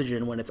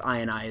oxygen when it's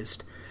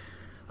ionized,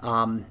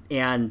 and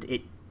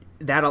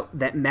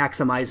that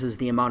maximizes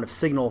the amount of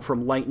signal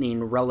from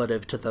lightning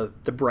relative to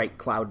the bright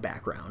cloud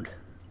background.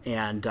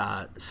 And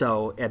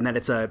then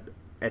it's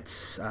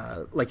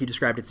like you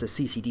described, it's a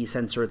CCD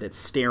sensor that's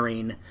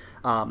staring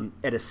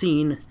at a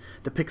scene.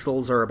 The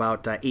pixels are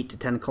about 8 to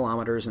 10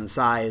 kilometers in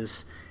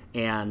size,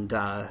 and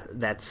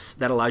that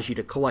allows you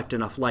to collect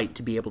enough light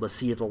to be able to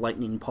see the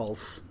lightning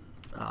pulse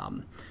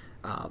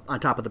on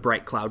top of the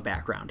bright cloud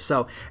background.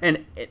 So,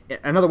 and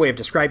another way of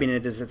describing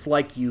it is it's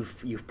like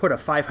you've put a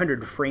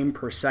 500 frame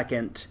per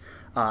second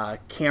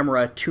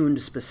camera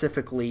tuned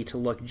specifically to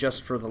look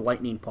just for the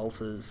lightning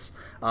pulses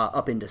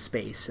up into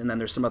space, and then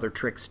there's some other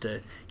tricks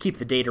to keep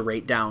the data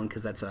rate down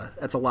because that's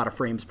a lot of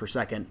frames per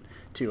second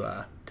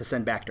to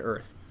send back to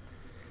Earth.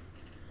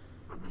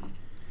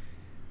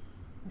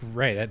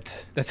 Right,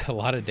 that's a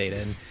lot of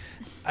data.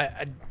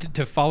 And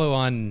to follow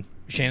on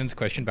Shannon's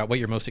question about what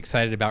you're most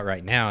excited about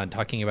right now and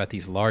talking about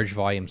these large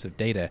volumes of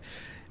data,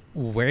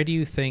 where do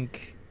you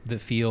think the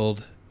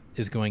field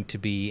is going to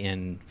be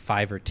in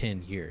 5 or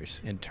 10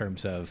 years in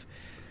terms of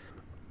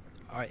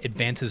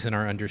advances in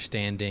our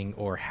understanding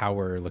or how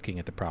we're looking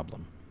at the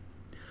problem?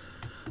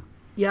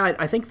 Yeah,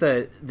 I think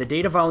the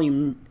data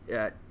volume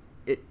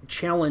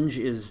challenge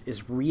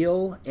is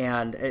real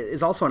and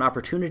is also an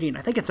opportunity. And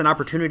I think it's an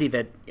opportunity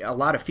that a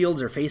lot of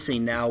fields are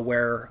facing now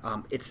where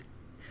it's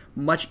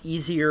much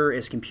easier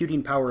as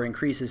computing power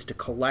increases to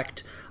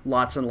collect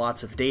lots and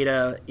lots of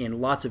data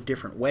in lots of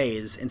different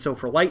ways. And so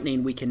for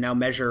Lightning, we can now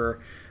measure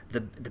the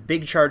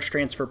big charge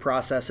transfer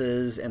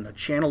processes and the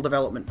channel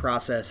development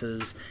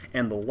processes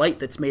and the light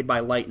that's made by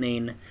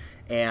lightning,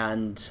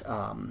 and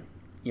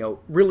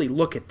really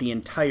look at the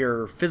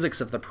entire physics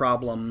of the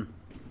problem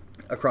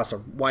across a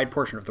wide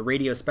portion of the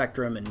radio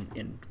spectrum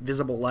and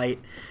visible light.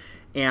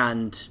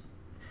 And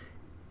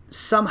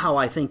somehow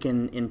I think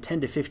in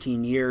 10 to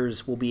 15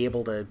 years we'll be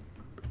able to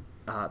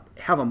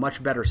have a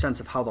much better sense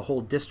of how the whole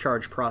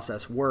discharge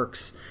process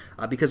works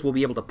because we'll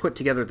be able to put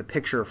together the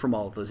picture from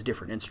all of those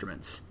different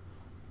instruments.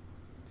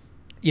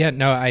 Yeah,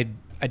 no, I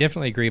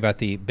definitely agree about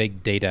the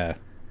big data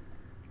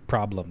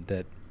problem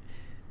that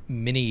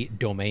many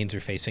domains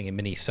are facing and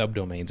many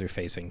subdomains are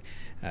facing,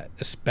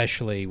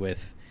 especially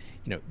with,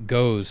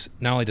 GOES.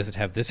 Not only does it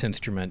have this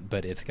instrument,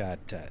 but it's got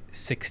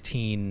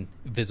 16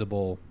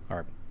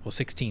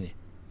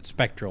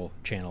 spectral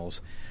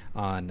channels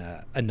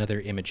on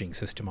another imaging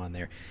system on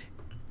there.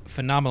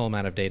 Phenomenal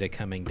amount of data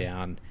coming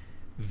down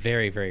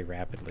very, very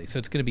rapidly. So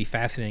it's going to be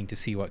fascinating to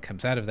see what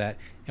comes out of that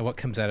and what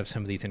comes out of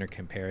some of these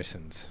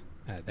intercomparisons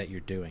that you're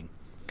doing.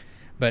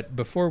 But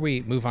before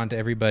we move on to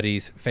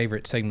everybody's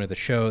favorite segment of the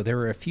show, there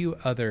were a few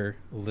other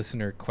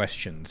listener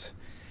questions.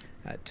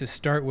 To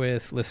start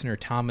with, listener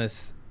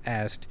Thomas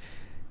asked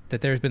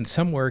that there's been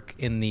some work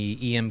in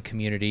the EM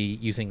community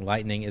using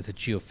lightning as a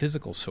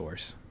geophysical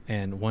source,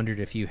 and wondered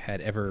if you had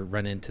ever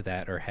run into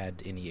that or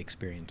had any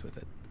experience with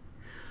it.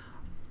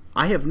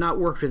 I have not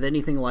worked with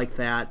anything like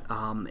that,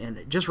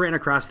 and just ran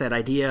across that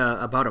idea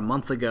about a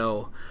month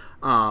ago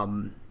at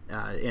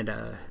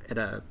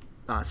a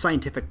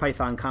scientific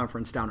Python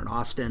conference down in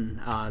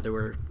Austin. There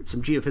were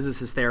some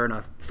geophysicists there in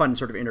a fun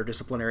sort of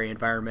interdisciplinary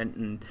environment,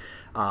 and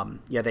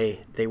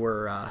they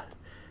were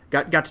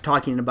got to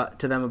talking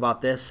to them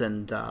about this,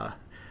 and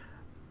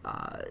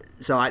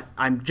so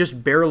I'm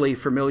just barely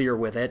familiar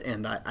with it,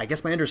 and I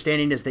guess my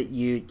understanding is that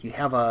you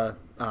have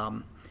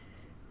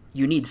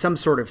you need some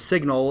sort of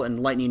signal, and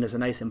lightning is a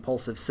nice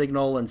impulsive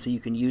signal, and so you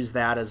can use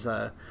that as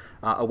a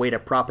way to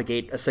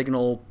propagate a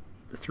signal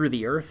through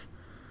the Earth.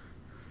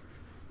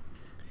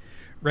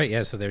 Right,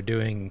 yeah, so they're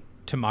doing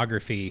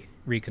tomography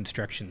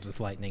reconstructions with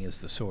lightning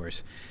as the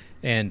source.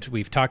 And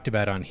we've talked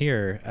about on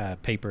here a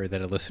paper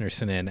that a listener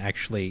sent in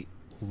actually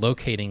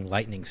locating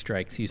lightning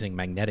strikes using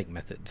magnetic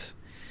methods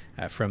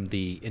from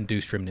the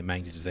induced remnant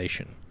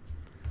magnetization.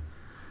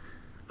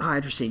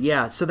 Interesting.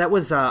 Yeah. So that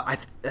was I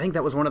think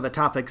that was one of the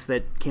topics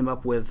that came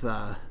up with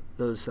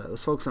those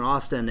folks in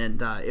Austin,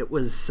 and it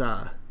was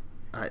so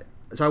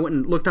I went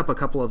and looked up a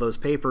couple of those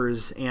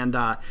papers, and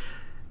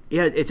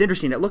yeah, it's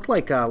interesting. It looked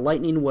like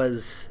lightning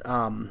was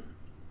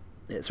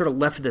it sort of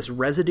left this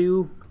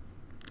residue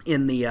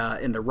in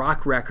the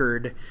rock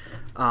record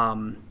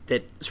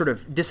that sort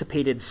of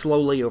dissipated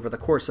slowly over the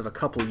course of a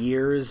couple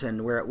years,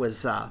 and where it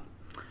was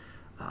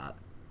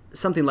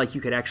something like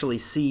you could actually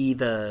see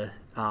the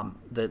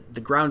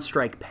ground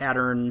strike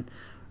pattern,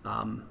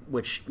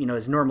 which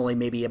is normally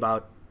maybe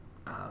about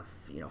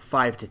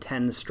 5 to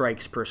 10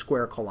 strikes per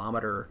square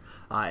kilometer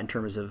in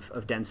terms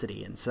of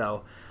density, and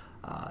so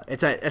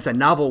it's a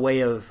novel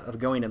way of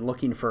going and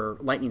looking for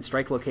lightning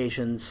strike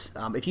locations.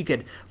 If you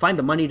could find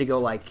the money to go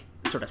like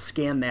sort of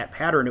scan that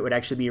pattern, it would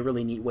actually be a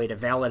really neat way to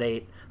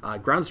validate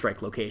ground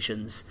strike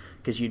locations,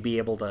 because you'd be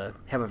able to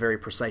have a very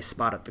precise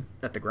spot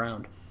at the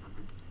ground.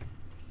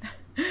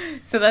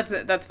 So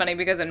that's funny,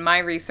 because in my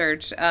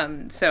research,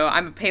 so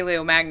I'm a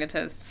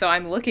paleomagnetist, so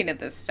I'm looking at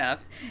this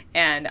stuff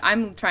and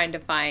I'm trying to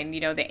find,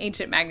 the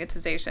ancient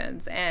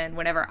magnetizations. And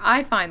whenever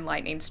I find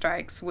lightning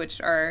strikes,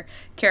 which are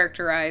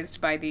characterized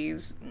by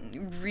these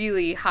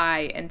really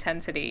high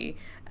intensity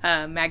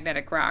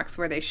magnetic rocks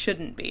where they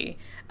shouldn't be,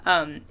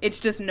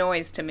 it's just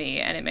noise to me,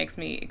 and it makes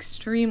me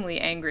extremely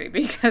angry,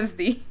 because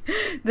the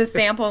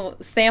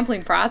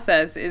sampling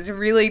process is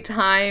really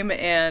time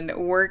and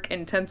work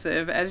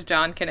intensive, as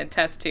John can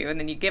attest to. And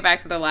then you get back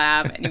to the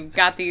lab and you've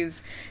got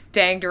these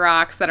danged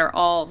rocks that are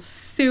all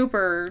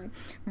super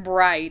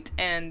bright,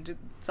 and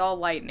it's all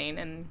lightning.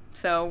 And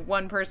so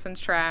one person's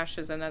trash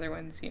is another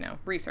one's,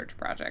 research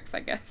projects,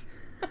 I guess.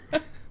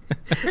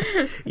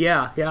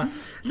 Yeah.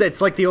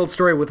 It's like the old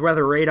story with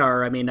weather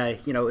radar. I mean,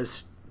 it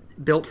was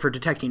built for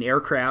detecting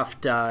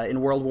aircraft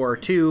in World War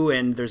II,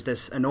 and there's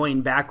this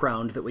annoying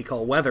background that we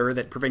call weather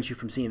that prevents you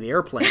from seeing the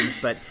airplanes.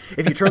 But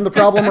if you turn the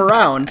problem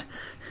around...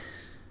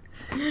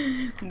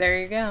 There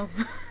you go.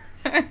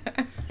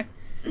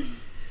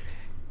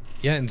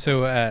 Yeah, and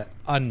so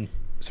on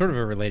sort of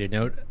a related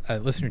note,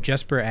 listener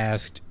Jesper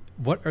asked,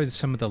 what are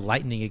some of the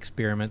lightning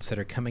experiments that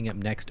are coming up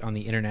next on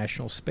the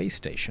International Space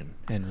Station,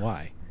 and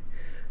why?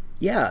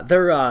 Yeah,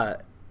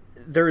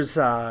 there's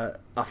a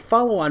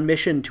follow-on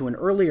mission to an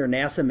earlier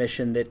NASA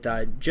mission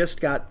that just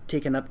got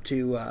taken up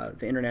to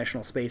the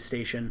International Space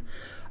Station.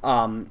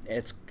 So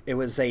there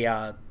was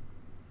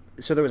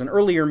an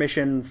earlier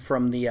mission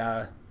from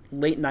the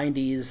late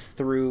 90s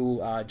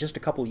through just a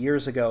couple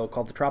years ago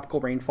called the Tropical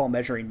Rainfall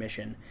Measuring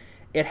Mission.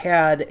 It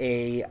had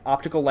a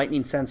optical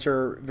lightning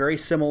sensor very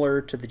similar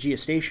to the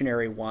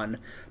geostationary one,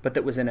 but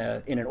that was in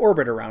an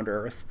orbit around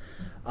Earth,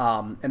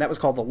 and that was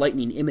called the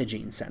Lightning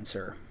Imaging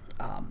Sensor.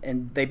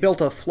 And they built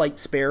a flight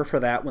spare for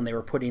that when they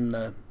were putting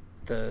the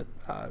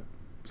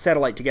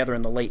satellite together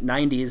in the late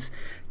 90s,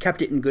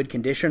 kept it in good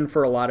condition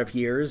for a lot of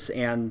years,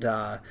 and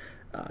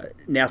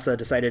NASA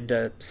decided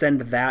to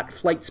send that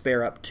flight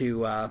spare up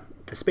to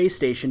the space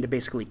station to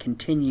basically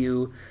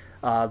continue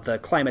the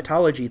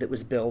climatology that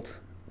was built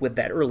with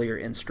that earlier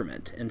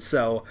instrument. And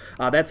so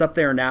that's up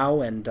there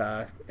now and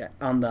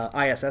on the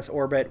ISS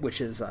orbit, which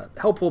is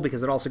helpful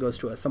because it also goes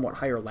to a somewhat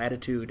higher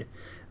latitude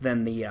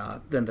than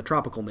the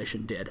tropical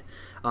mission did.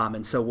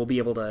 And so we'll be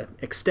able to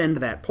extend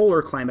that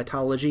polar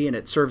climatology, and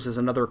it serves as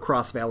another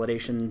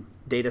cross-validation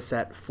data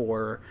set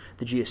for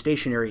the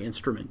geostationary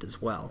instrument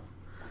as well.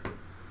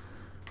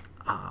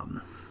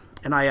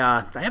 And I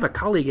have a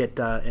colleague at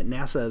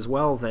NASA as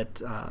well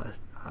that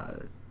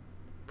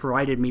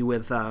provided me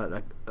with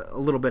a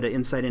little bit of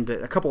insight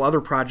into a couple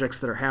other projects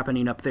that are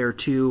happening up there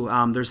too.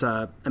 There's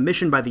a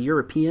mission by the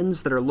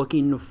Europeans that are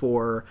looking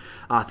for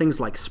things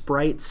like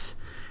sprites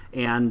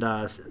and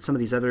some of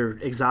these other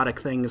exotic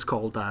things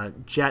called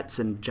jets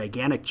and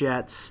gigantic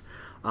jets,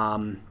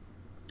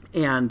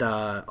 and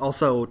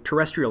also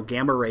terrestrial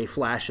gamma ray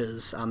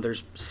flashes.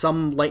 There's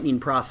some lightning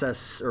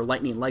process or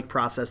lightning-like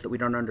process that we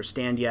don't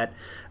understand yet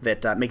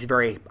that makes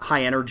very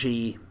high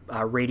energy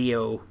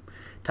radio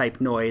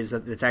type noise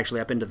that's actually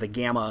up into the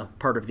gamma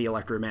part of the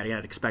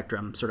electromagnetic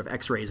spectrum, sort of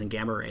X-rays and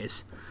gamma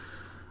rays.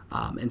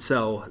 And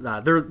so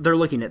they're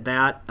looking at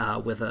that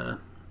with a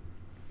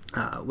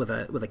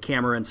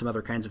camera and some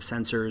other kinds of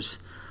sensors.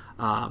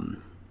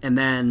 And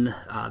then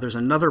there's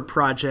another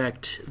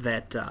project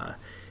that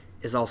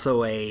is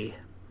also a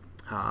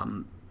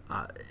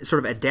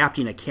sort of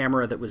adapting a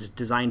camera that was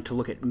designed to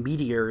look at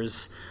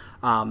meteors,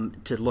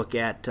 to look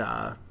at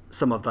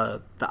some of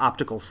the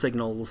optical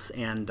signals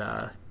and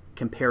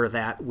compare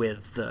that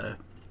with the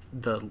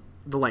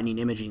lightning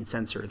imaging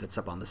sensor that's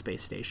up on the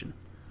space station.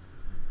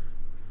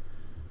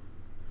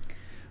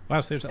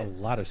 Wow, so there's a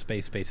lot of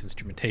space-based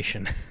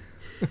instrumentation.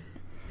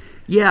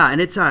 Yeah,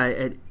 and it's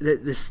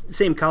this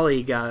same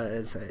colleague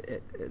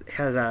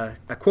had a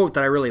quote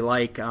that I really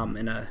like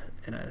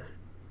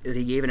that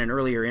he gave in an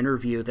earlier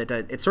interview, that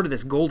it's sort of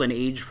this golden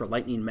age for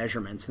lightning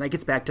measurements, and that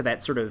gets back to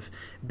that sort of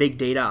big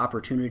data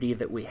opportunity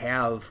that we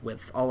have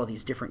with all of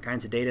these different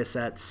kinds of data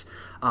sets,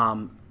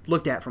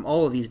 looked at from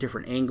all of these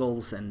different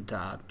angles, and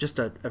just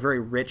a very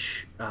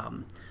rich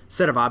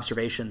set of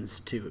observations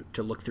to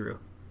look through.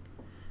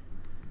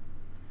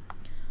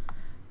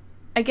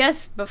 I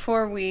guess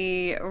before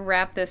we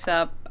wrap this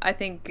up, I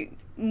think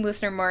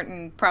listener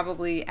Martin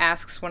probably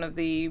asks one of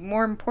the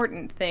more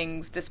important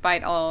things,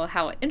 despite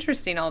how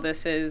interesting all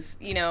this is.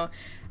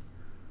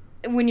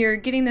 When you're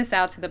getting this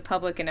out to the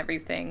public and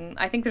everything,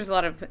 I think there's a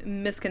lot of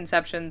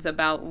misconceptions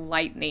about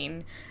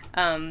lightning.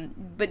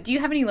 But do you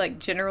have any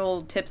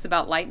general tips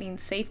about lightning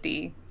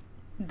safety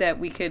that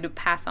we could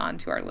pass on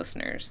to our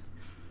listeners?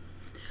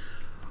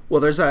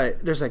 Well, there's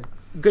a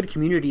good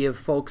community of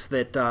folks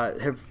that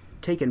have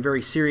taken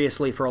very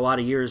seriously for a lot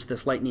of years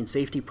this lightning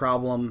safety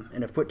problem,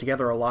 and have put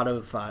together a lot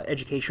of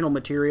educational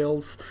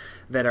materials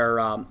that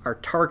are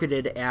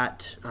targeted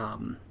at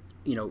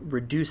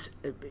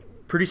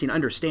producing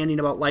understanding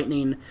about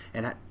lightning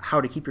and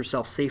how to keep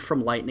yourself safe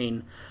from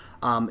lightning.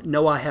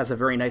 NOAA has a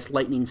very nice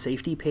lightning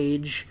safety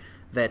page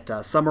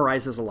that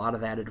summarizes a lot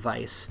of that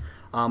advice.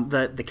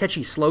 The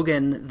catchy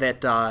slogan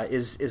that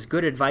is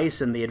good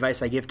advice, and the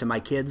advice I give to my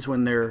kids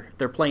when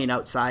they're playing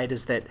outside,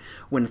 is that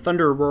when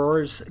thunder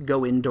roars,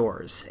 go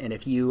indoors. And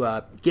if you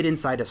get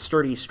inside a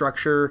sturdy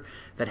structure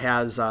that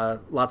has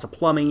lots of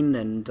plumbing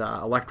and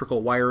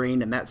electrical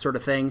wiring and that sort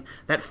of thing,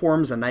 that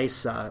forms a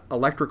nice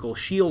electrical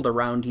shield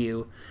around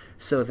you,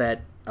 so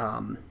that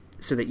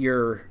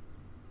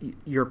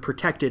you're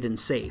protected and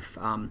safe.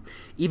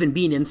 Even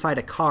being inside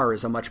a car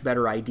is a much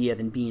better idea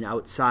than being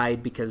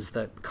outside, because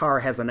the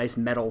car has a nice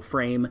metal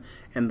frame,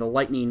 and the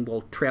lightning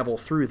will travel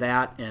through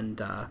that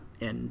and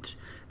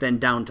then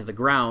down to the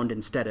ground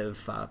instead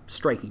of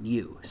striking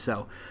you.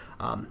 So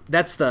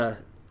that's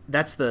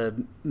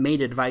the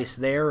main advice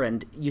there,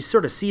 and you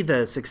sort of see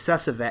the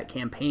success of that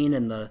campaign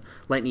in the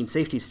lightning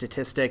safety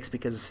statistics,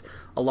 because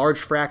a large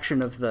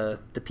fraction of the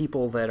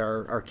people that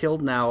are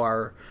killed now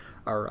are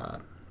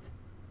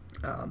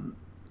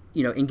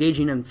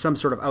engaging in some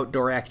sort of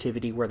outdoor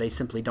activity where they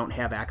simply don't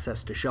have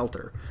access to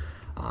shelter.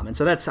 And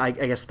so that's, I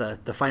guess,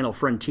 the final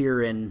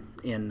frontier in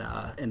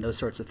those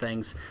sorts of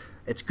things.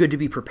 It's good to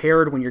be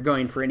prepared when you're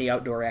going for any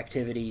outdoor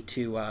activity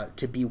to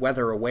be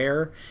weather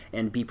aware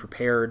and be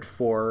prepared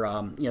for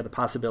the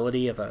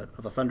possibility of a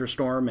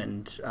thunderstorm,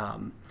 and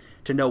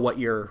to know what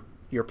your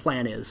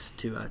plan is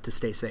to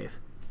stay safe.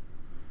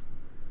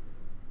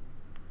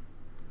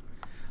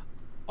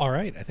 All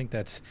right, I think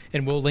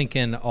and we'll link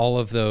in all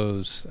of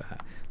those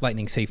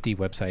lightning safety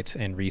websites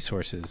and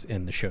resources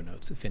in the show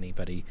notes if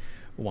anybody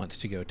wants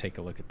to go take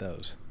a look at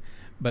those.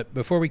 But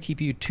before we keep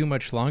you too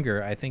much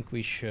longer, I think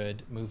we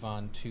should move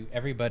on to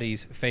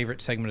everybody's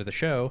favorite segment of the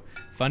show,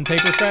 Fun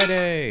Paper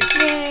Friday.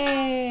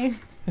 Yay!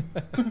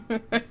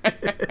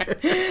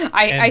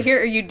 I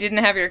hear you didn't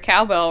have your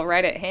cowbell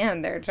right at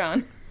hand there,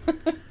 John.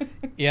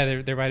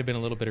 Yeah, there might have been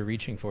a little bit of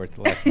reaching for it at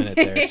the last minute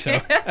there.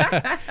 So,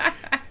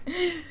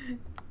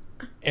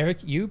 Eric,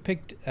 you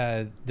picked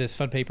this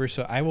fun paper,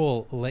 so I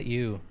will let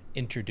you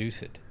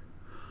introduce it.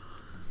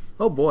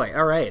 Oh boy!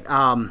 All right,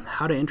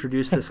 how to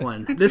introduce this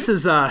one? This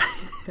is a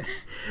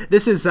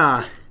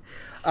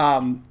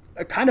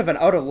kind of an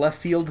out of left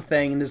field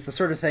thing, and is the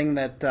sort of thing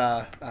that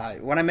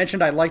when I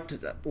mentioned I liked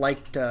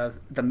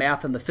the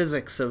math and the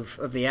physics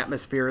of the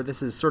atmosphere,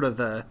 this is sort of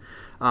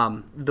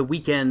the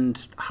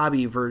weekend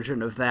hobby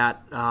version of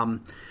that.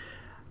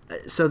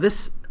 So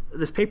this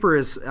paper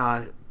is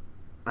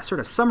a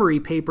sort of summary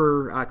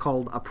paper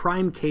called A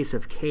Prime Case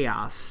of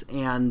Chaos,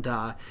 and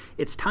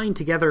it's tying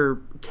together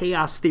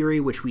chaos theory,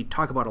 which we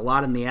talk about a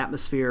lot in the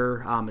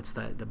atmosphere. It's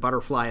the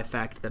butterfly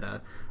effect, that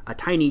a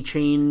tiny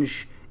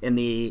change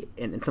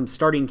in some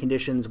starting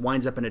conditions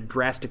winds up in a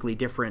drastically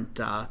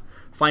different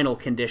final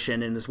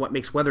condition, and is what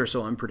makes weather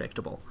so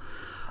unpredictable.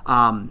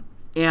 And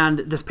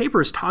this paper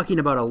is talking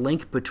about a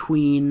link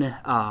between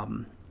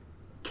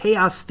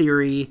chaos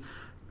theory,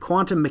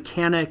 quantum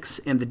mechanics,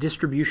 and the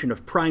distribution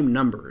of prime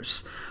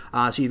numbers.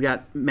 So you've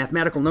got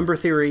mathematical number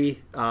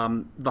theory,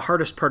 the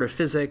hardest part of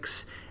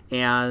physics,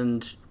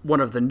 and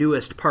one of the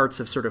newest parts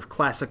of sort of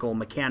classical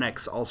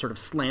mechanics, all sort of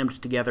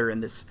slammed together in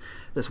this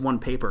one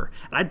paper.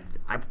 And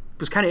I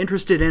was kind of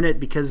interested in it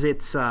because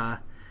it's I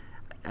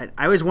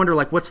always wonder,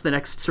 like, what's the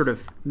next sort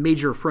of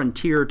major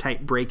frontier type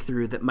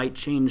breakthrough that might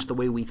change the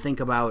way we think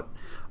about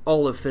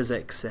all of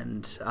physics,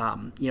 and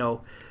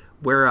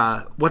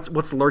where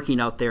what's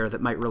lurking out there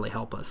that might really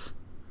help us.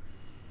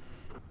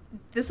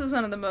 This was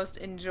one of the most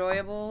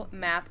enjoyable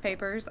math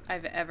papers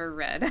I've ever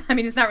read. I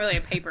mean, it's not really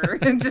a paper.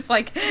 It's just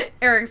like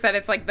Eric said,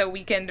 it's like the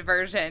weekend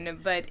version.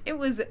 But it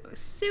was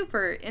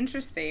super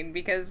interesting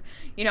because,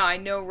 I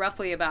know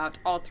roughly about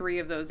all three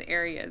of those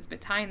areas, but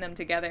tying them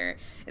together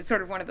is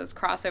sort of one of those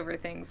crossover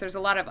things. There's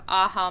a lot of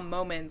aha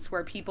moments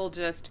where people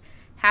just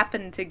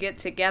happen to get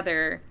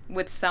together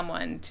with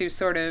someone to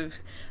sort of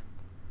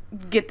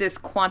get this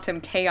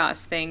quantum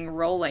chaos thing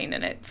rolling.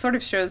 And it sort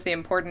of shows the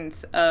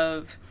importance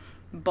of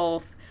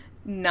both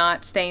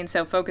not staying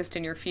so focused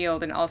in your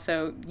field and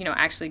also,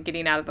 actually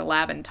getting out of the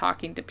lab and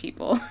talking to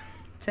people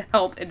to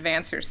help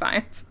advance your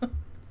science.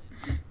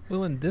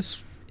 Well,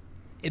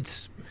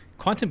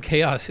 quantum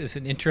chaos is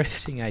an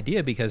interesting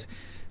idea because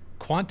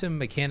quantum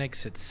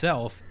mechanics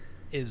itself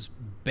is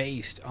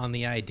based on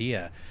the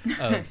idea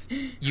of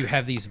you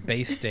have these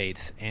base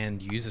states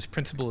and you use this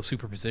principle of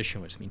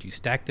superposition, which means you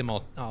stack them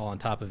all on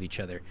top of each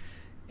other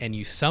and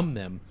you sum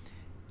them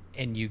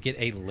and you get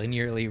a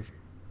linearly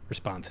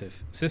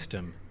responsive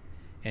system,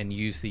 and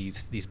use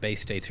these base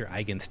states or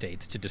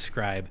eigenstates to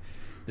describe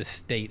the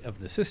state of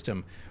the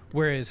system.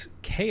 Whereas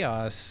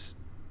chaos,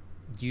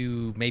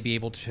 you may be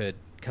able to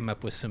come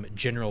up with some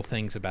general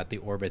things about the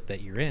orbit that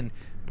you're in,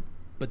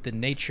 but the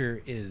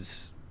nature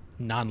is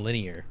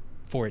nonlinear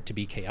for it to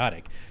be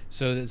chaotic.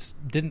 So this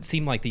didn't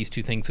seem like these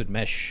two things would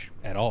mesh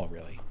at all,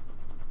 really.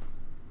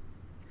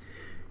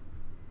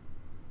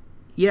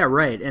 Yeah,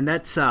 right. And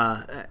that's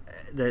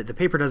the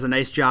paper does a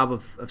nice job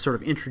of sort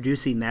of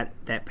introducing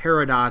that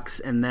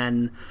paradox, and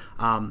then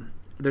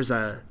there's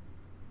a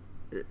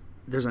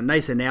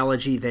nice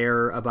analogy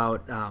there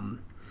about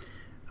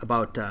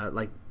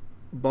like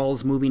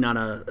balls moving on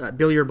a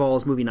billiard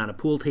balls moving on a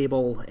pool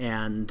table,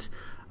 and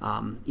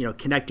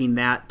connecting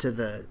that to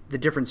the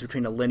difference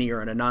between a linear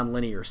and a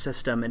nonlinear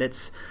system. And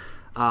it's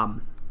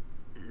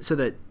so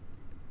that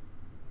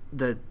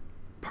the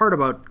part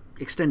about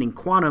extending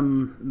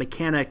quantum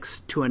mechanics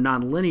to a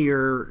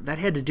nonlinear, that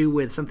had to do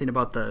with something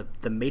about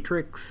the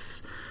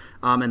matrix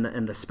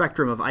and the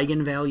spectrum of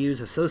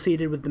eigenvalues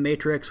associated with the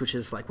matrix, which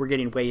is like we're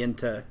getting way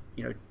into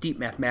deep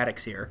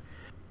mathematics here.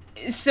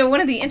 So one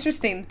of the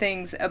interesting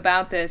things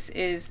about this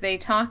is they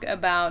talk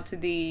about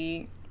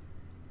the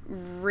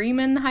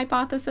Riemann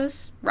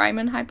hypothesis.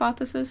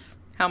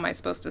 How am I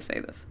supposed to say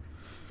this?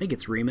 I think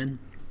it's Riemann.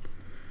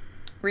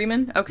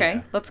 Riemann? Okay,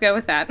 Yeah. Let's go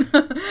with that.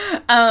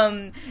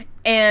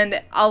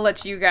 And I'll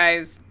let you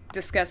guys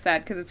discuss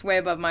that because it's way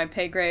above my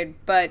pay grade.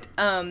 But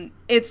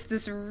it's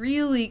this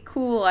really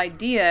cool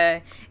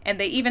idea, and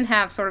they even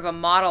have sort of a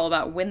model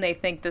about when they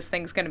think this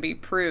thing's going to be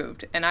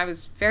proved. And I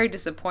was very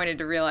disappointed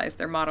to realize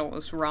their model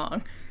was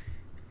wrong.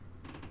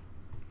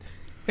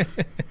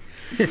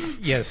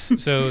 Yes,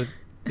 so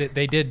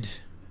they did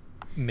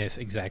miss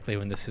exactly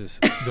when this is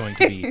going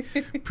to be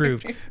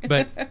proved.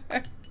 But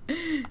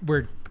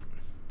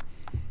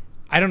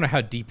I don't know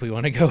how deep we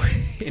want to go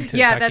into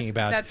talking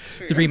about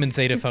the Riemann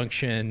zeta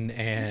function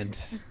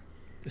and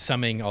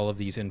summing all of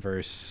these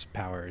inverse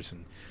powers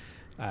and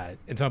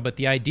so on. But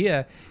the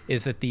idea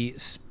is that the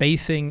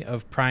spacing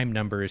of prime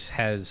numbers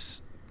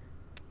has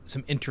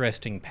some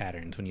interesting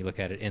patterns when you look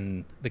at it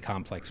in the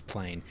complex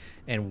plane.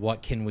 And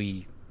what can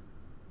we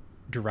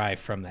derive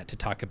from that to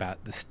talk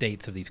about the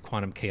states of these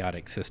quantum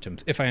chaotic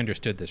systems? If I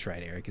understood this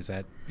right, Eric, is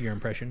that your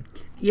impression?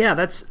 Yeah,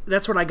 that's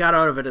what I got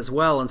out of it as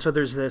well. And so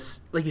there's this,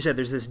 like you said,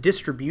 there's this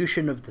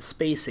distribution of the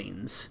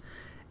spacings,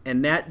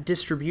 and that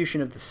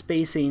distribution of the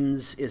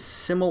spacings is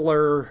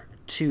similar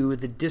to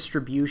the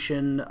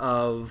distribution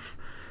of,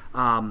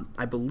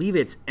 I believe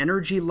it's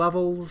energy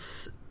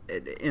levels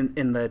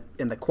in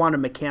the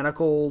quantum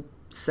mechanical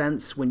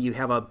sense, when you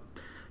have a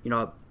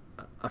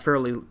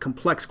fairly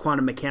complex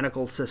quantum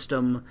mechanical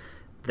system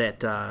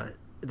that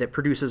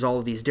produces all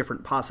of these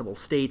different possible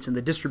states, and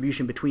the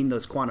distribution between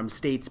those quantum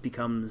states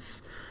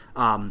becomes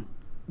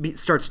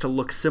starts to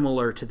look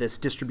similar to this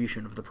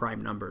distribution of the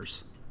prime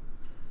numbers.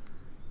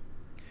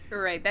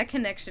 Right, that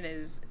connection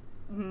is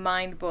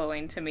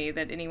mind-blowing to me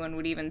that anyone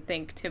would even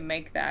think to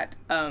make that.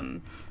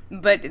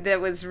 But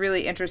that was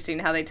really interesting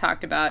how they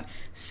talked about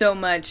so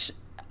much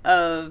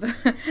of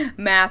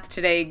math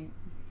today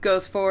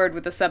goes forward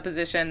with the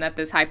supposition that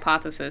this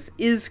hypothesis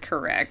is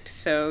correct.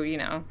 So,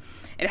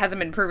 it hasn't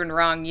been proven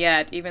wrong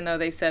yet, even though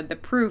they said the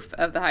proof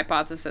of the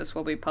hypothesis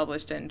will be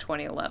published in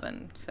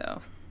 2011.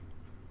 So,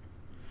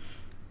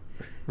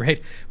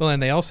 right. Well,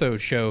 and they also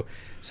show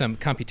some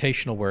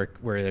computational work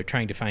where they're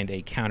trying to find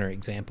a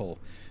counterexample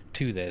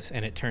to this,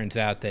 and it turns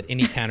out that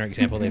any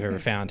counterexample they've ever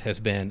found has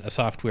been a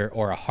software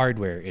or a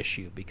hardware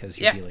issue, because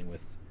you're dealing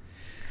with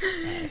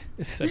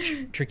such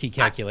tricky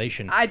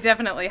calculation. I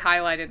definitely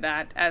highlighted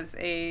that as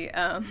a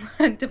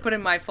to put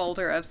in my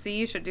folder of, see,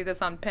 you should do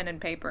this on pen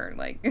and paper.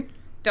 Like,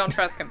 don't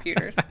trust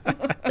computers.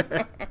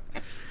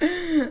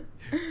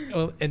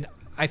 Well, and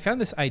I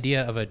found this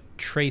idea of a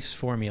trace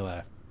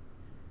formula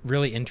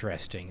really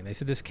interesting. And they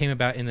said this came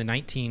about in the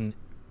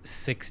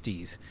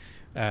 1960s,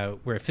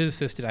 where a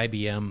physicist at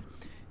IBM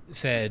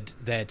said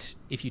that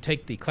if you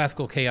take the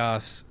classical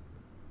chaos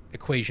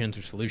equations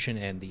or solution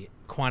and the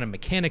quantum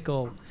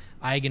mechanical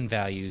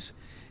eigenvalues,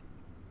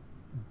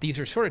 these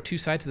are sort of two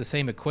sides of the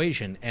same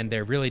equation, and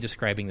they're really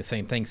describing the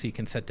same thing, so you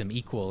can set them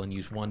equal and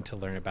use one to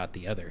learn about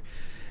the other.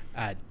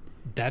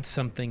 That's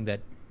something that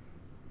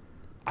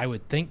I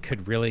would think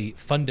could really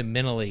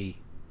fundamentally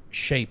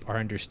shape our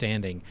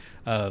understanding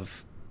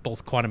of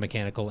both quantum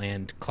mechanical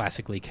and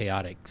classically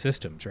chaotic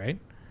systems, right?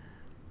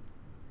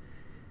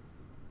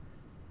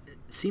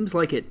 Seems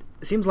like it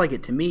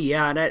to me,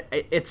 yeah. And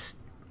it's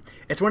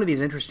one of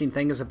these interesting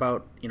things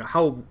about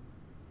how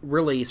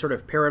really sort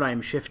of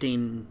paradigm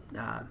shifting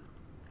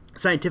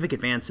scientific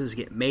advances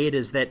get made,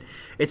 is that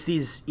it's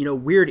these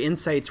weird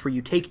insights where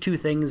you take two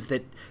things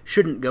that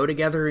shouldn't go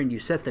together and you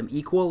set them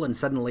equal, and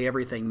suddenly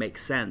everything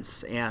makes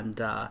sense.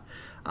 And I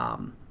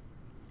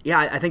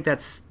think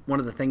that's one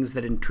of the things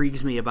that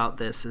intrigues me about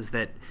this, is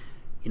that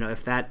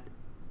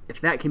if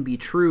that can be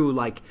true,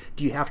 like,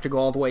 do you have to go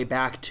all the way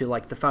back to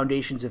like the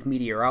foundations of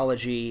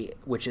meteorology,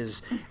 which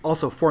is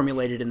also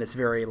formulated in this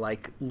very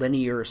like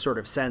linear sort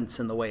of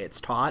sense in the way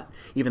it's taught,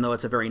 even though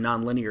it's a very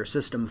nonlinear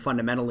system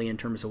fundamentally in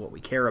terms of what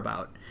we care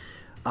about.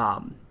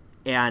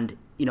 And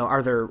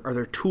are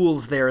there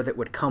tools there that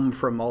would come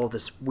from all of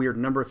this weird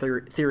number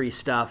theory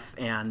stuff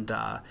and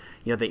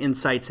the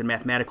insights and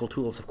mathematical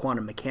tools of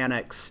quantum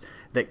mechanics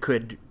that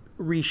could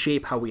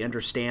reshape how we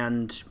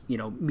understand,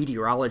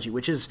 meteorology,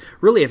 which is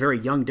really a very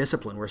young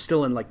discipline. We're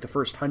still in like the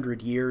first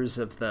 100 years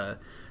of the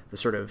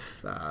sort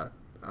of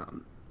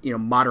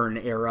modern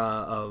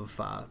era of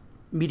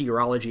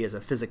meteorology as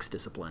a physics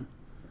discipline.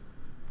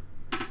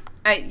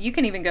 You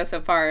can even go so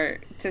far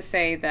to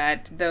say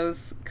that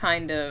those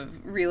kind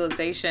of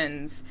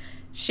realizations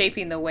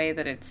shaping the way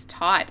that it's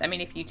taught. I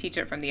mean, if you teach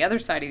it from the other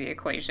side of the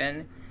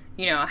equation,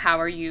 how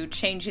are you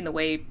changing the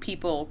way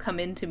people come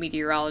into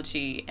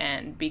meteorology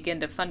and begin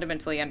to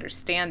fundamentally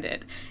understand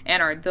it?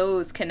 And are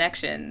those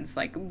connections,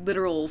 like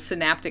literal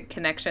synaptic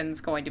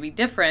connections, going to be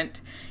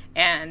different?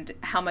 And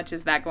how much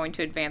is that going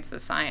to advance the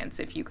science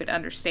if you could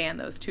understand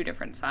those two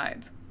different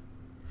sides?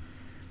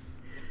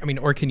 I mean,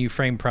 or can you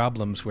frame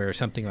problems where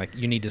something like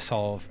you need to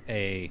solve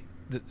the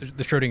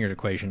Schrodinger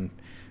equation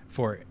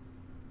for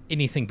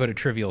anything but a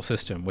trivial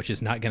system, which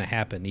is not going to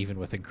happen even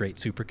with a great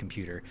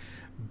supercomputer.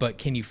 But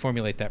can you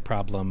formulate that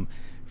problem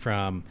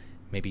from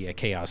maybe a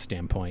chaos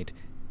standpoint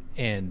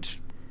and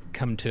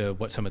come to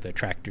what some of the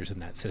attractors in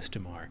that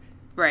system are?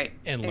 Right.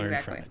 And learn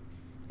from it.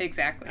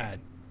 Exactly.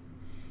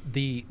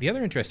 The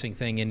other interesting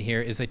thing in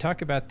here is they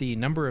talk about the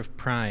number of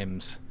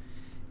primes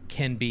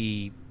can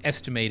be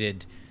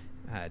estimated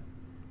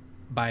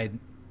by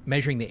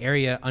measuring the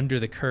area under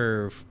the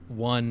curve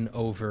 1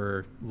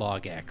 over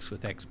log x,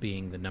 with x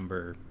being the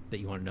number that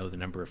you want to know, the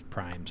number of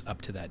primes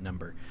up to that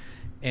number.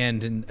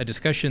 And in a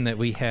discussion that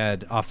we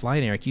had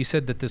offline, Eric, you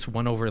said that this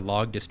 1 over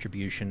log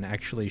distribution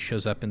actually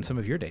shows up in some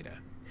of your data.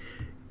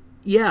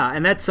 Yeah,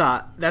 and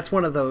that's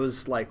one of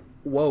those like,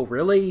 whoa,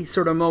 really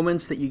sort of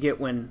moments that you get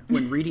when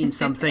reading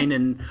something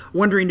and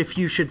wondering if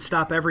you should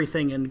stop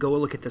everything and go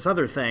look at this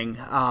other thing.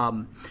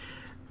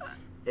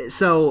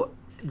 So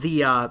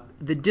the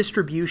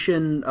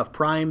distribution of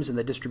primes and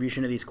the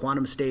distribution of these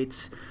quantum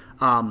states,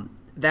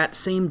 that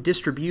same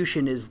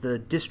distribution is the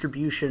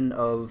distribution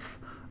of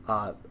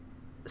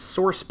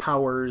source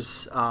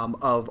powers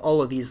of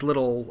all of these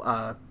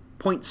little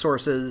point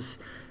sources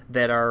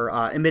that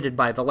are emitted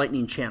by the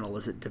lightning channel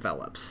as it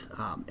develops.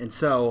 And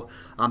so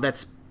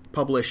that's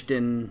published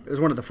it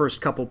was one of the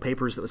first couple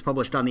papers that was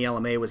published on the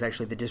LMA was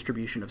actually the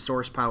distribution of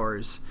source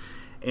powers.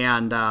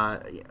 And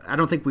I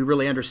don't think we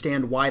really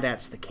understand why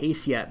that's the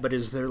case yet, but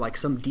is there like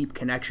some deep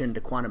connection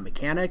to quantum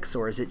mechanics,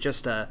 or is it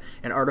just an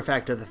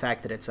artifact of the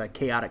fact that it's a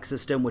chaotic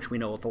system, which we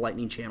know what the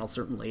lightning channel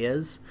certainly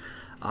is?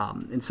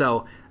 And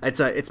so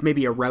it's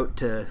maybe a route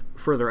to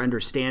further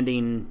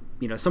understanding,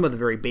 some of the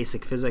very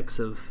basic physics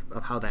of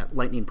how that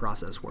lightning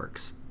process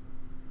works.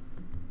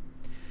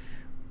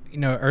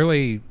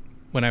 Early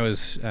when I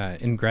was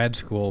in grad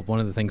school, one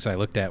of the things I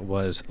looked at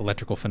was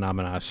electrical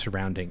phenomena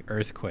surrounding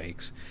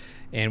earthquakes.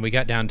 And we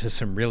got down to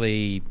some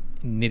really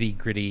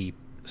nitty-gritty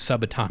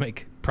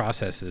subatomic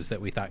processes that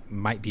we thought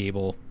might be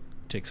able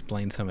to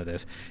explain some of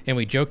this. And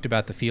we joked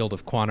about the field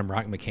of quantum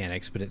rock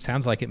mechanics, but it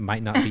sounds like it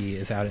might not be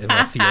as out in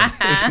left field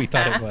as we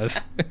thought it was.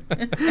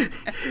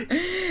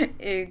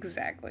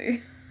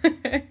 Exactly.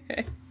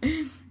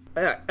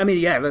 I mean,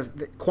 yeah,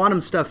 the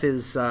quantum stuff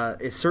is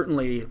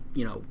certainly,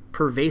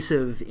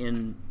 pervasive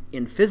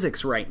in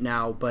physics right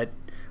now, but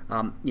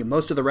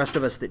most of the rest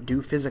of us that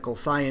do physical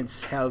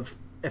science have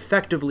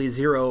effectively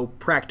zero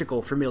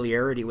practical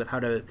familiarity with how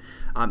to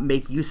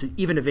make use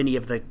even of any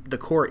of the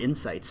core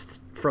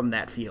insights from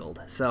that field.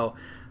 So,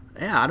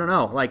 yeah, I don't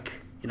know. Like,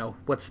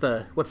 what's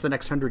the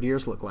next 100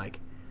 years look like?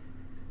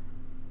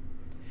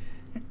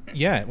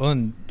 Yeah, well,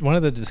 and one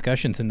of the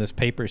discussions in this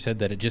paper said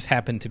that it just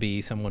happened to be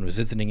someone was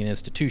visiting an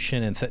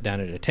institution and sat down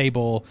at a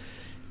table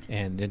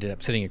and ended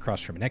up sitting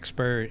across from an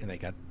expert, and they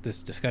got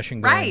this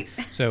discussion going. Right.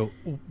 So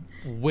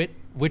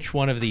which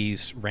one of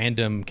these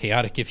random,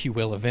 chaotic, if you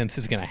will, events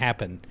is going to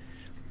happen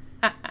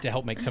to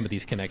help make some of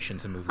these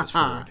connections and move this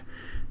forward?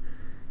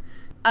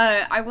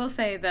 I will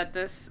say that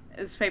this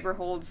paper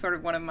holds sort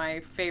of one of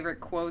my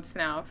favorite quotes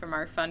now from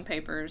our fun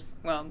papers,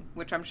 well,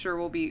 which I'm sure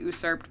will be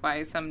usurped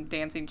by some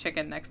dancing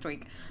chicken next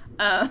week.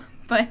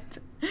 But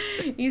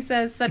he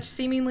says, such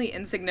seemingly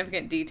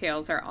insignificant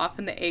details are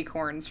often the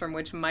acorns from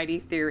which mighty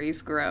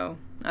theories grow.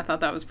 I thought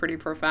that was pretty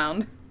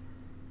profound.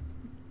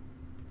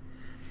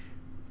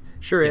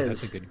 Sure is.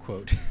 That's a good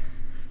quote.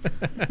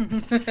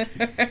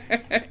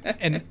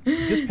 And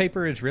this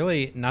paper is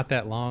really not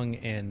that long,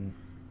 and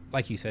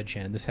like you said,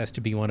 Shannon, this has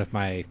to be one of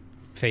my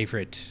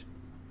favorite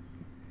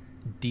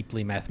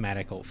deeply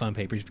mathematical fun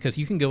papers, because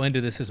you can go into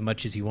this as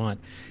much as you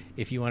want.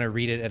 If you want to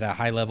read it at a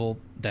high level,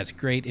 that's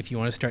great. If you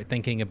want to start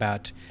thinking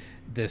about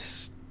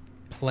this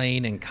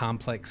plane and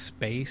complex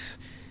space,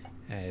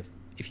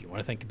 if you want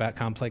to think about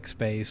complex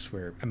space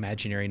where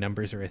imaginary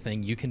numbers are a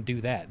thing, you can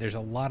do that. There's a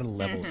lot of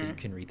levels that you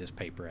can read this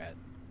paper at.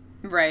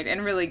 Right,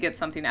 and really get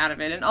something out of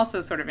it, and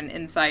also sort of an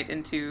insight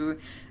into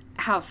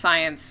how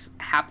science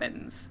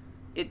happens.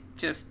 It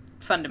just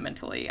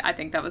fundamentally, I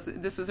think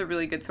this is a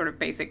really good sort of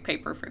basic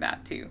paper for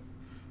that too.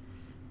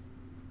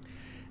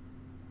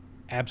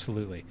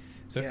 Absolutely.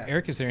 So, yeah.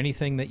 Eric, is there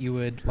anything that you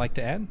would like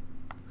to add?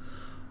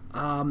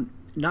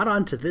 not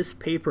onto this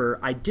paper.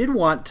 I did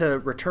want to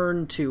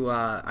return to.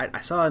 I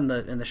saw in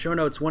the show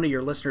notes one of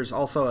your listeners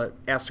also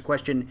asked a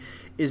question: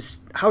 is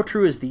how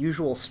true is the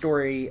usual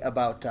story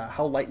about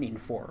how lightning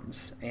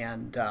forms?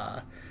 And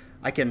I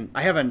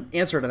have an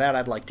answer to that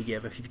I'd like to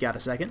give if you've got a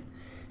second.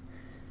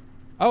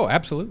 Oh,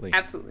 absolutely.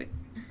 Absolutely.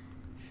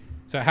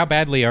 So how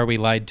badly are we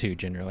lied to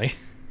generally?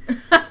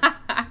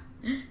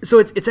 So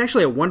it's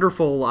actually a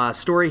wonderful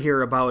story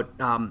here about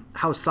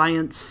how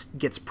science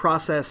gets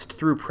processed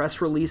through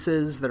press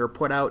releases that are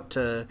put out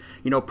to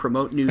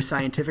promote new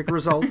scientific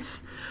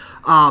results.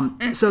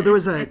 So there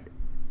was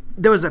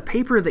a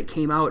paper that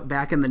came out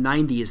back in the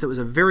 90s that was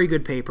a very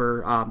good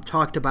paper,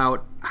 talked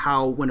about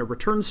how when a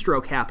return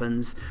stroke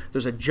happens,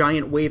 there's a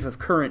giant wave of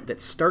current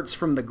that starts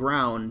from the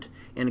ground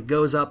and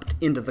goes up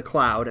into the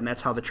cloud, and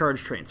that's how the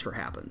charge transfer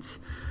happens.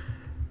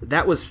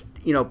 That was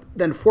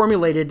then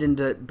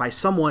formulated by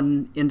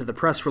someone into the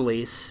press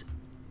release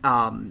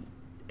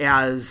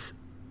as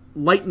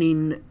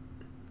lightning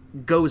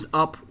goes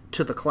up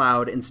to the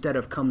cloud instead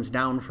of comes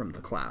down from the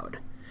cloud,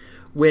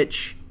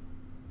 which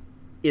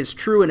is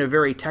true in a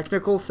very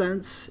technical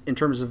sense in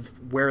terms of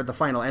where the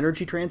final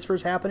energy transfer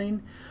is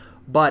happening,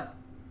 but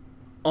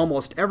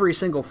almost every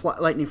single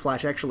lightning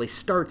flash actually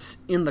starts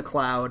in the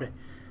cloud,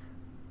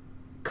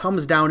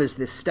 comes down as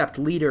this stepped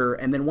leader,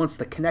 and then once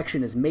the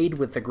connection is made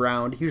with the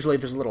ground, usually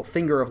there's a little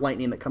finger of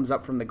lightning that comes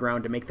up from the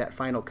ground to make that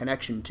final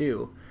connection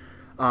too,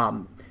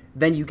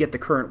 then you get the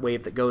current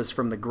wave that goes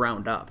from the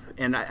ground up.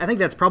 And I think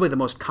that's probably the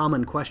most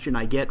common question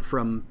I get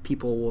from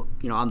people,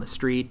 on the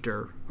street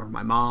or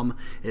my mom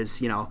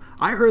is,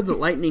 I heard that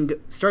lightning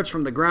starts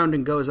from the ground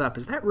and goes up.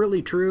 Is that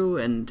really true?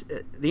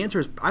 And the answer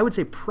is, I would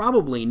say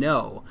probably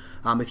no.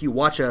 If you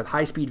watch a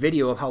high-speed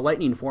video of how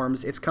lightning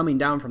forms, it's coming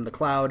down from the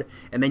cloud,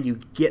 and then you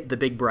get the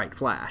big bright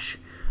flash.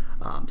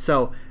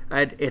 So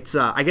it's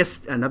I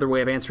guess another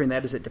way of answering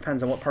that is it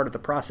depends on what part of the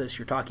process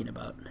you're talking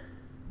about.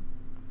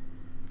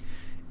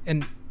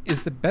 And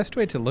is the best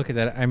way to look at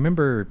that, I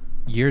remember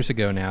years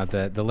ago now,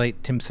 the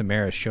late Tim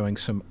Samaras showing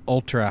some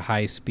ultra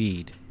high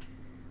speed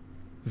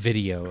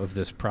video of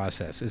this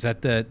process. Is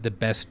that the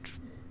best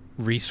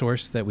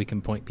resource that we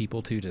can point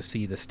people to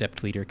see the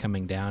stepped leader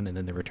coming down and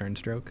then the return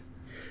stroke?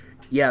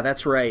 Yeah,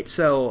 that's right.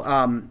 So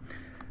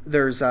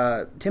there's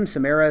Tim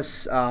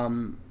Samaras,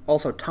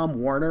 also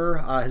Tom Warner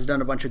has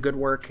done a bunch of good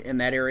work in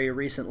that area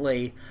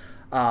recently.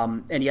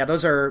 And yeah,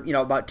 those are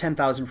about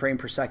 10,000 frame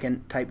per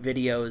second type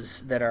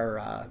videos that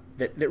are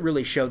that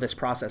really show this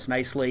process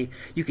nicely.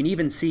 You can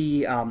even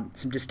see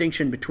some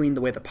distinction between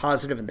the way the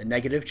positive and the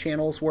negative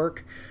channels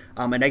work.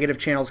 A negative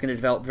channel is going to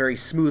develop very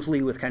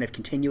smoothly with kind of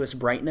continuous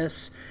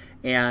brightness,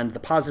 and the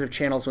positive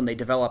channels, when they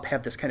develop,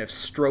 have this kind of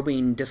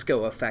strobing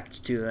disco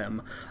effect to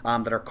them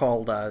that are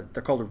called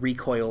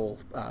recoil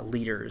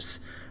leaders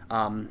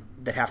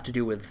that have to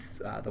do with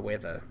the way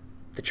the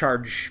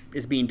charge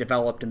is being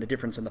developed and the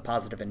difference in the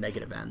positive and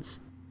negative ends.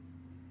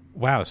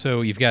 Wow,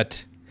 so you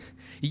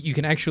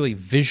can actually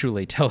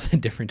visually tell the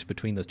difference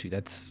between those two.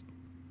 That's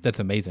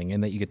amazing,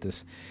 and that you get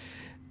this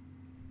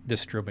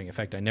strobing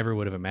effect. I never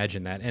would have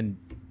imagined that. And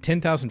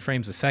 10,000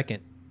 frames a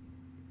second,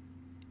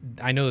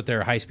 I know that there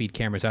are high-speed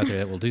cameras out there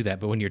that will do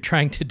that, but when you're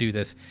trying to do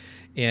this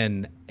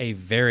in a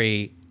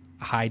very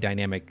high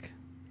dynamic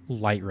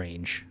light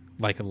range,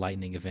 like a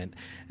lightning event,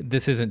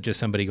 this isn't just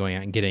somebody going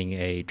out and getting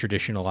a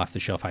traditional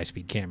off-the-shelf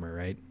high-speed camera,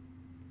 right?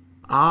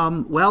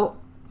 Well,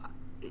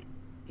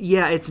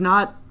 yeah, it's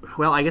not.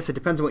 Well, I guess it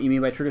depends on what you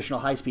mean by traditional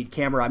high-speed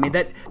camera. I mean,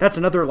 that's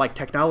another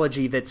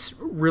technology that's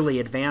really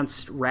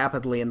advanced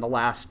rapidly in the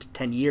last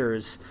 10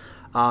 years,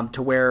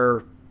 to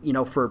where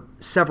for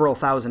several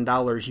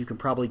 $1,000s you can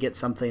probably get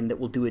something that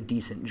will do a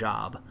decent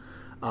job,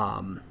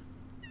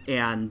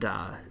 yeah,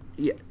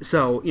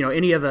 so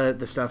any of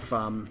the stuff.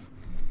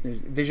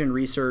 Vision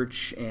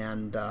Research,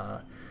 and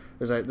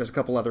there's a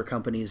couple other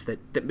companies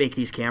that make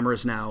these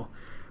cameras now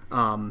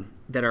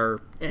that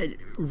are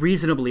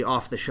reasonably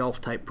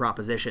off-the-shelf type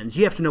propositions.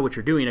 You have to know what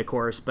you're doing, of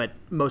course, but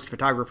most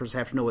photographers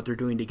have to know what they're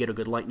doing to get a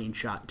good lightning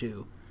shot,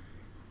 too.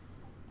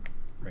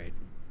 Right.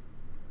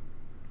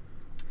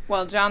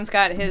 Well, John's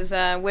got his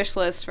wish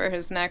list for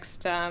his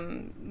next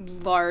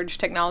large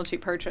technology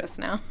purchase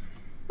now.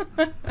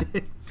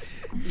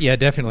 Yeah,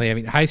 definitely. I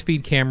mean,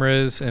 high-speed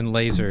cameras and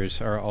lasers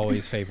are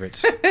always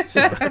favorites.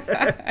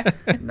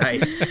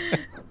 Nice.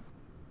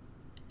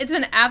 It's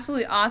been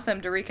absolutely awesome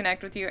to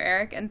reconnect with you,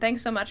 Eric, and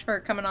thanks so much for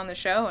coming on the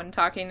show and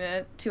talking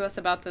to us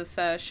about this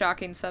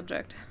shocking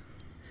subject.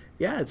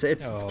 Yeah, it's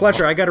a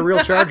pleasure. I got a real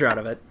charge out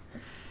of it.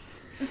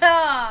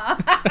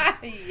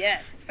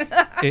 Yes.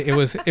 It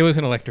was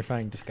an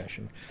electrifying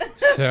discussion.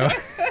 So,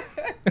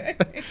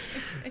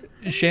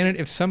 Shannon,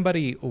 if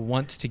somebody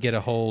wants to get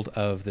a hold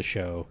of the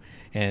show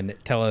and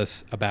tell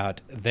us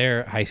about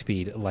their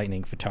high-speed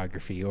lightning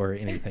photography or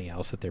anything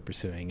else that they're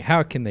pursuing,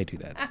 how can they do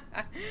that?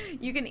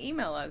 You can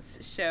email us,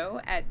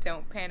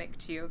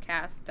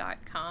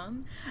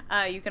 show@don'tpanicgeocast.com.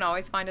 You can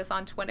always find us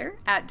on Twitter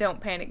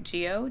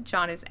 @don'tpanicgeo.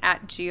 John is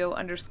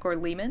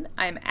 @geo_Lehman.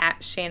 I'm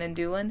 @Shannon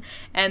Doolin.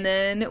 And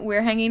then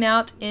we're hanging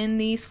out in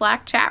the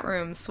Slack chat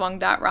room,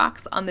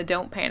 swung.rocks, on the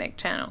Don't Panic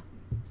channel.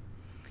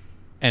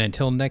 And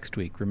until next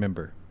week,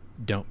 remember,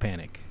 don't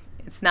panic.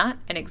 It's not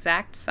an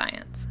exact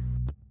science.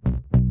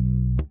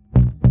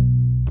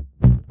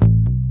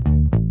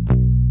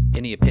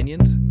 Any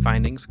opinions,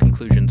 findings,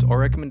 conclusions, or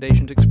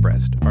recommendations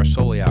expressed are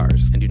solely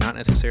ours and do not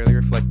necessarily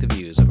reflect the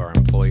views of our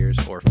employers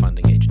or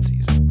funding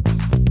agencies.